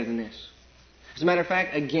be greater than this. As a matter of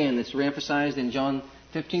fact, again, it's reemphasized in John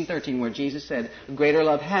 15:13, where Jesus said, greater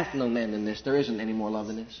love hath no man than this. There isn't any more love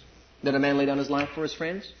than this. That a man lay down his life for his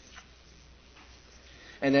friends.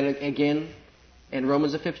 And then again, in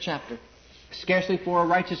Romans the 5th chapter, scarcely for a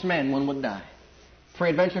righteous man one would die.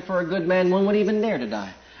 Peradventure for a good man one would even dare to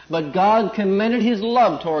die. But God commended His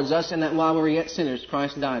love towards us in that while we were yet sinners,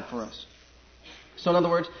 Christ died for us. So in other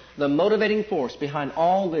words, the motivating force behind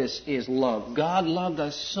all this is love. God loved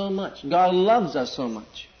us so much. God loves us so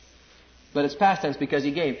much. But it's past tense because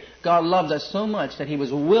He gave. God loved us so much that He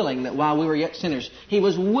was willing that while we were yet sinners, He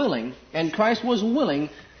was willing, and Christ was willing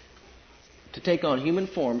to take on human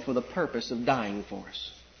form for the purpose of dying for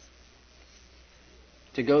us.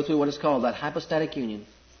 To go through what is called that hypostatic union.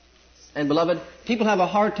 And beloved, people have a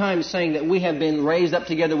hard time saying that we have been raised up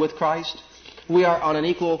together with Christ. We are on an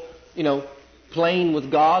equal, plane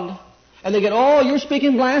with God. And they get, oh, you're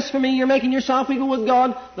speaking blasphemy, you're making yourself equal with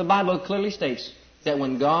God. The Bible clearly states that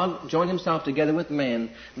when God joined Himself together with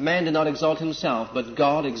man, man did not exalt himself, but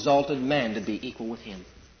God exalted man to be equal with Him.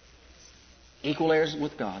 Equal heirs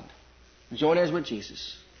with God. Joint heirs with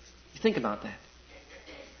Jesus. Think about that.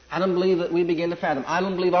 I don't believe that we begin to fathom. I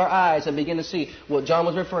don't believe our eyes have begun to see what John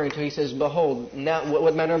was referring to. He says, behold, now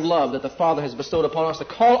what manner of love that the Father has bestowed upon us to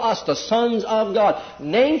call us the sons of God.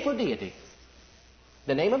 Name for deity.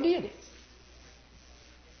 The name of deity.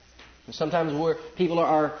 And sometimes people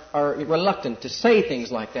are reluctant to say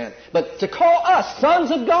things like that. But to call us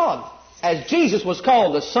sons of God, as Jesus was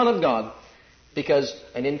called the Son of God, because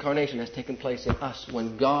an incarnation has taken place in us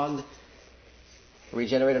when God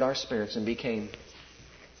regenerated our spirits and became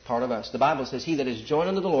part of us. The Bible says, he that is joined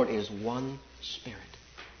unto the Lord is one spirit.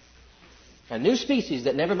 A new species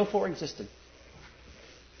that never before existed.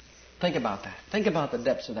 Think about that. Think about the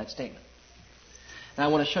depths of that statement. And I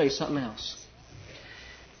want to show you something else.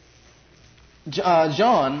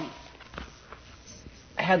 John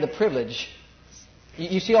had the privilege.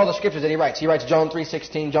 You see all the scriptures that he writes. He writes John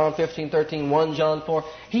 3:16, John 15:13, 1 John 4.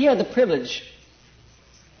 He had the privilege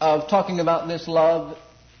of talking about this love,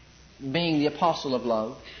 being the apostle of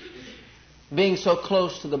love, being so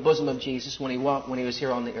close to the bosom of Jesus when he was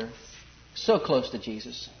here on the earth. So close to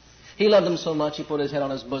Jesus. He loved Him so much, he put his head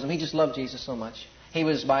on His bosom. He just loved Jesus so much. He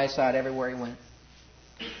was by His side everywhere he went.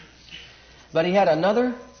 But he had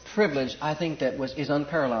another privilege, I think, that is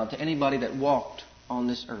unparalleled to anybody that walked on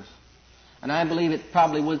this earth. And I believe it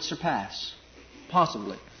probably would surpass,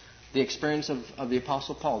 possibly, the experience of the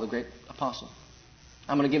Apostle Paul, the great apostle.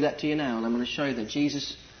 I'm going to give that to you now, and I'm going to show you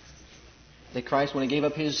that Christ, when He gave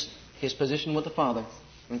up His position with the Father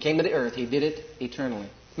and came to the earth, He did it eternally.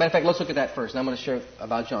 Matter of fact, let's look at that first, and I'm going to share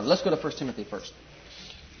about John. Let's go to 1 Timothy first.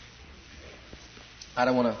 I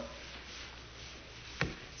don't want to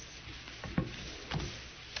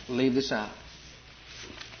leave this out.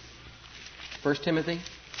 1 Timothy.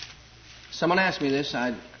 Someone asked me this.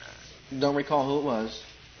 I don't recall who it was.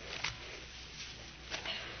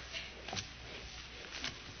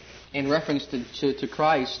 In reference to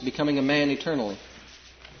Christ becoming a man eternally.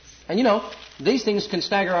 And these things can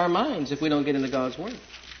stagger our minds if we don't get into God's Word.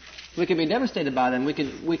 We could be devastated by them.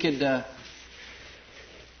 We could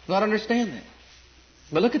not understand that.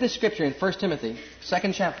 But look at this scripture in 1 Timothy,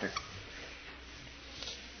 2nd chapter.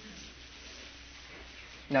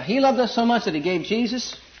 Now, He loved us so much that He gave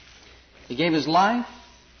Jesus. He gave His life.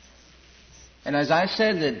 And as I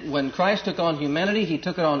said, that when Christ took on humanity, He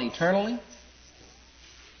took it on eternally.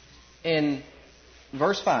 In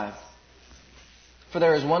verse 5, For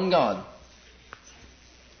there is one God,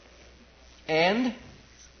 and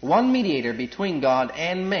one mediator between God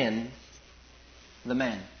and men, the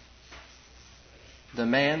man. The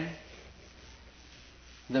man.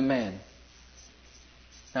 The man.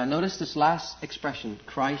 Now notice this last expression,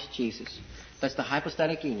 Christ Jesus. That's the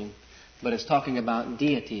hypostatic union, but it's talking about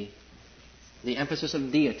deity. The emphasis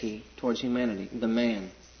of deity towards humanity. The man.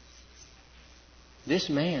 This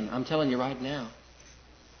man, I'm telling you right now,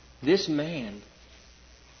 this man,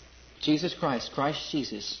 Jesus Christ, Christ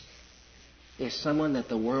Jesus, is someone that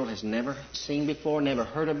the world has never seen before, never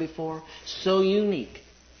heard of before. So unique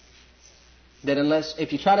that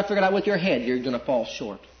if you try to figure it out with your head, you're going to fall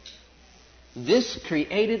short. This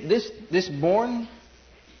created, this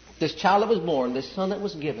child that was born, this son that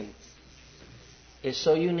was given, is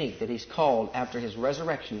so unique that he's called, after his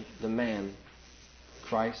resurrection, the man,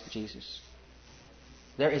 Christ Jesus.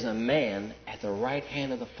 There is a man at the right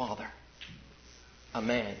hand of the Father. A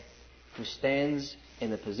man who stands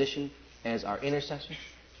in the position as our intercessor.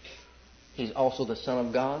 He's also the Son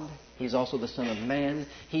of God. He's also the Son of Man.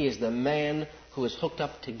 He is the man who is hooked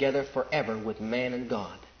up together forever with man and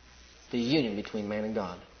God. The union between man and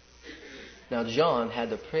God. Now John had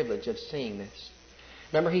the privilege of seeing this.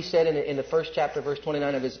 Remember he said in the first chapter, verse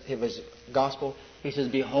 29 of his gospel, he says,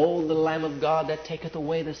 "Behold the Lamb of God that taketh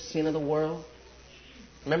away the sin of the world."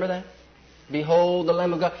 Remember that? Behold the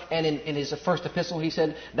Lamb of God. And in his first epistle he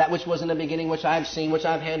said, "That which was in the beginning, which I have seen, which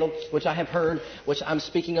I have handled, which I have heard, which I'm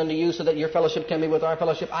speaking unto you, so that your fellowship can be with our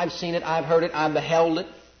fellowship. I've seen it, I've heard it, I've beheld it.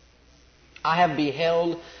 I have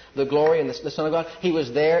beheld the glory and the Son of God." He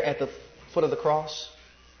was there at the foot of the cross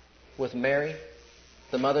with Mary,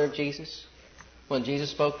 the mother of Jesus, when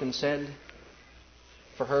Jesus spoke and said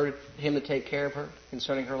for him to take care of her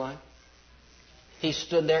concerning her life. He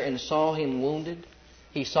stood there and saw him wounded.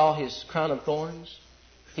 He saw his crown of thorns.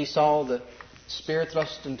 He saw the spear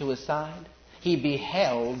thrust into his side. He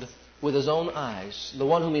beheld with his own eyes the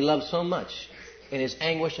one whom he loved so much in his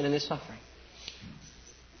anguish and in his suffering.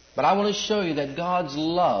 But I want to show you that God's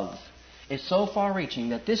love is so far-reaching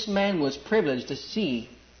that this man was privileged to see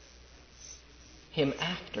him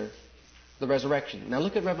after the resurrection. Now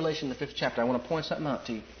look at Revelation, the 5th chapter. I want to point something out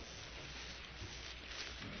to you.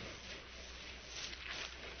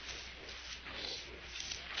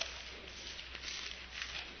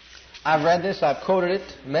 I've read this, I've quoted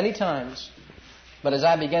it many times, but as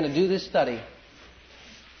I began to do this study,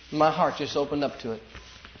 my heart just opened up to it.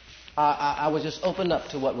 I was just opened up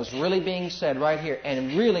to what was really being said right here,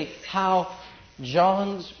 and really how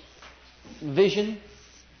John's vision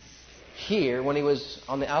here, when he was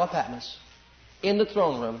on the Isle of Patmos, in the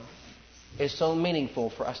throne room, is so meaningful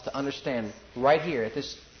for us to understand right here at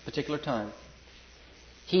this particular time.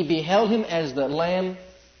 He beheld him as the Lamb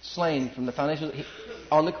slain from the foundation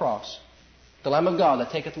on the cross, the Lamb of God that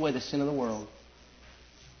taketh away the sin of the world.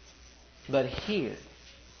 But here,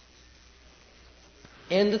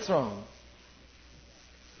 in the throne,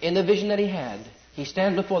 in the vision that he had, he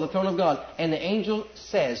stands before the throne of God, and the angel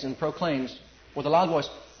says and proclaims with a loud voice,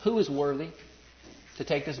 "Who is worthy to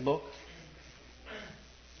take this book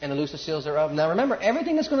and to loose the seals thereof?" Now remember,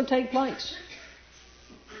 everything that's going to take place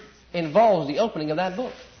involves the opening of that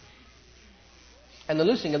book and the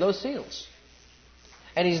loosing of those seals.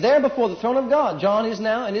 And he's there before the throne of God. John is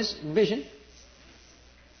now in his vision,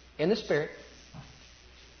 in the Spirit.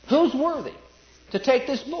 Who's worthy to take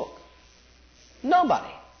this book?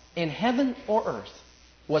 Nobody in heaven or earth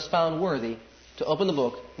was found worthy to open the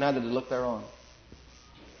book, neither to look thereon.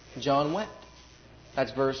 John wept.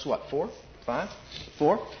 That's verse what? 4? 5?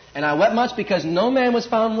 4. "And I wept much because no man was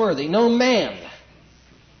found worthy." No man.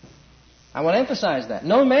 I want to emphasize that.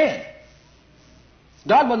 No man.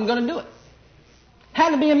 God wasn't going to do it.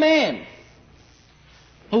 Had to be a man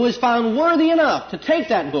who was found worthy enough to take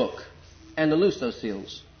that book and to loose those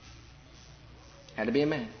seals. Had to be a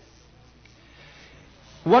man.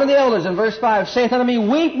 One of the elders in verse 5 saith unto me,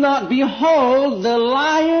 "Weep not, behold, the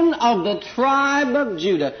Lion of the tribe of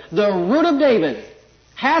Judah, the Root of David,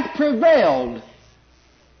 hath prevailed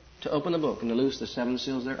to open the book and to loose the 7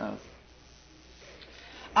 seals thereof."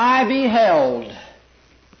 I beheld.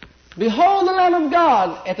 Behold the Lamb of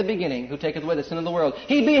God at the beginning, who taketh away the sin of the world.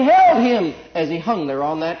 He beheld him as he hung there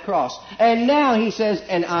on that cross. And now he says,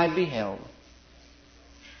 "And I beheld."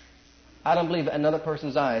 I don't believe that another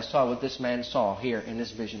person's eyes saw what this man saw here in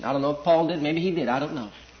this vision. I don't know if Paul did. Maybe he did. I don't know.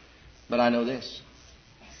 But I know this.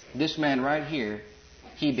 This man right here,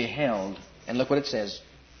 he beheld. And look what it says.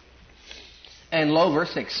 "And lo,"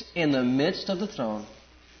 verse 6, "in the midst of the throne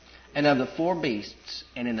and of the 4 beasts,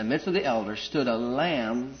 and in the midst of the elders, stood a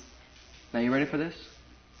lamb." Now you ready for this?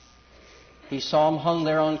 He saw him hung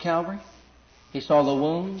there on Calvary. He saw the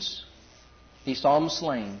wounds. He saw him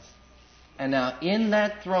slain. And now in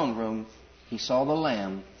that throne room, he saw the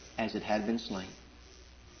Lamb as it had been slain.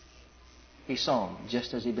 He saw him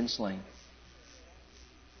just as he'd been slain.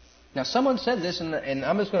 Now someone said this, and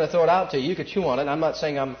I'm just going to throw it out to you. You could chew on it. I'm not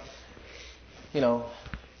saying I'm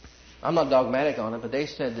not dogmatic on it, but they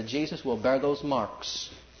said that Jesus will bear those marks.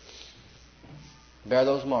 Bear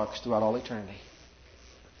those marks throughout all eternity.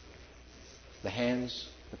 The hands,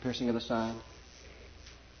 the piercing of the side.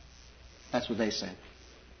 That's what they said.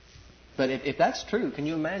 But if that's true, can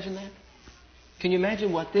you imagine that? Can you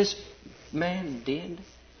imagine what this man did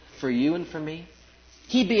for you and for me?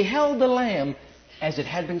 He beheld the Lamb as it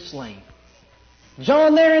had been slain.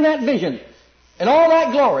 John there in that vision, in all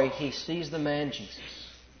that glory, he sees the man Jesus.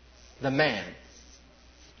 The man.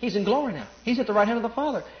 He's in glory now. He's at the right hand of the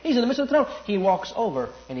Father. He's in the midst of the throne. He walks over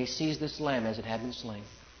and he sees this Lamb as it had been slain.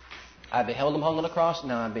 I beheld him hung on the cross.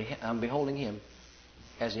 Now I'm beholding him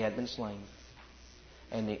as he had been slain.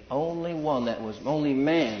 And the only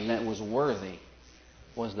man that was worthy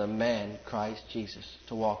was the man, Christ Jesus,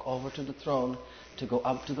 to walk over to the throne, to go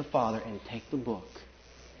up to the Father and take the book.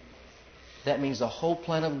 That means the whole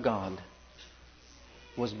plan of God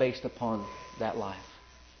was based upon that life.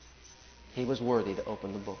 He was worthy to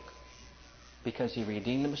open the book because He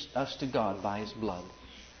redeemed us to God by His blood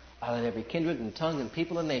out of every kindred and tongue and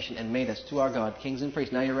people and nation and made us to our God kings and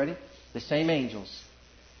priests. Now you ready? The same angels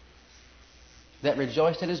that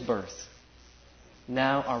rejoiced at His birth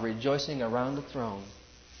now are rejoicing around the throne,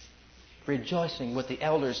 rejoicing with the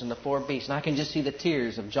elders and the four beasts. And I can just see the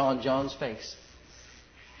tears of John's face.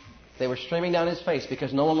 They were streaming down his face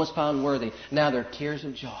because no one was found worthy. Now they're tears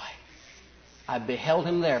of joy. I beheld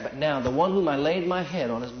Him there, but now the one whom I laid my head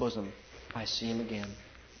on His bosom, I see Him again.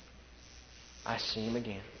 I see Him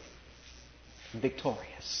again.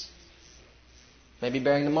 Victorious. Maybe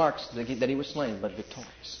bearing the marks that He was slain, but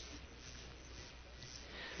victorious.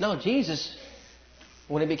 No, Jesus,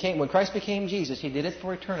 when Christ became Jesus, He did it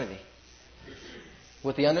for eternity.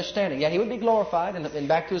 With the understanding, He would be glorified and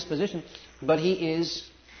back to His position, but He is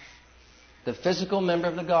the physical member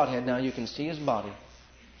of the Godhead. Now you can see His body.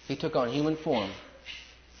 He took on human form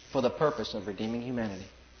for the purpose of redeeming humanity.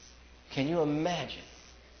 Can you imagine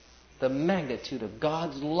the magnitude of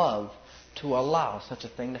God's love to allow such a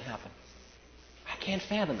thing to happen? I can't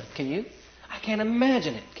fathom it. Can you? I can't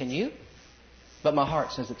imagine it. Can you? But my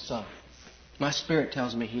heart says it's so. My spirit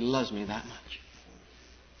tells me He loves me that much.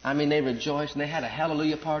 I mean, they rejoiced and they had a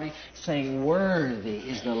hallelujah party saying, "Worthy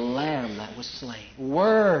is the Lamb that was slain.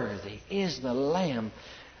 Worthy is the Lamb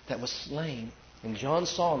that was slain." And John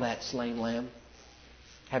saw that slain Lamb,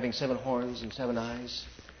 having 7 horns and 7 eyes,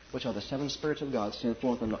 which are the 7 spirits of God sent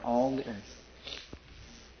forth unto all the earth.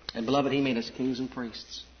 And beloved, He made us kings and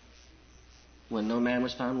priests. When no man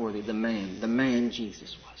was found worthy, the man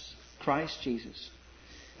Jesus was. Christ Jesus.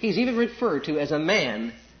 He's even referred to as a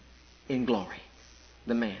man in glory.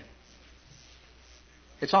 The man.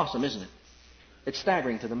 It's awesome, isn't it? It's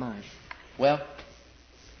staggering to the mind. Well,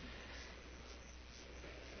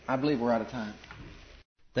 I believe we're out of time.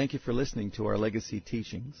 Thank you for listening to our legacy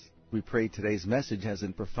teachings. We pray today's message has a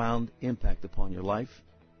profound impact upon your life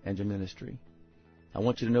and your ministry. I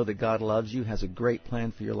want you to know that God loves you, has a great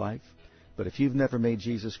plan for your life. But if you've never made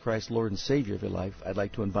Jesus Christ Lord and Savior of your life, I'd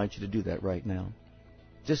like to invite you to do that right now.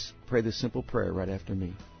 Just pray this simple prayer right after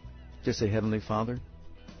me. Just say, "Heavenly Father,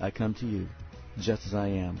 I come to you just as I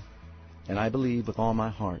am, and I believe with all my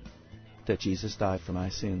heart that Jesus died for my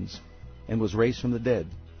sins and was raised from the dead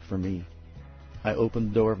for me. I open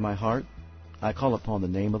the door of my heart. I call upon the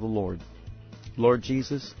name of the Lord. Lord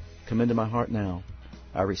Jesus, come into my heart now.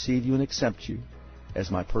 I receive you and accept you as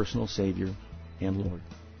my personal Savior and Lord."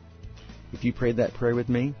 If you prayed that prayer with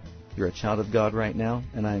me, you're a child of God right now,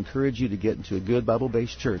 and I encourage you to get into a good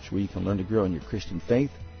Bible-based church where you can learn to grow in your Christian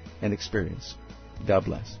faith and experience. God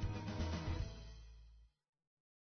bless.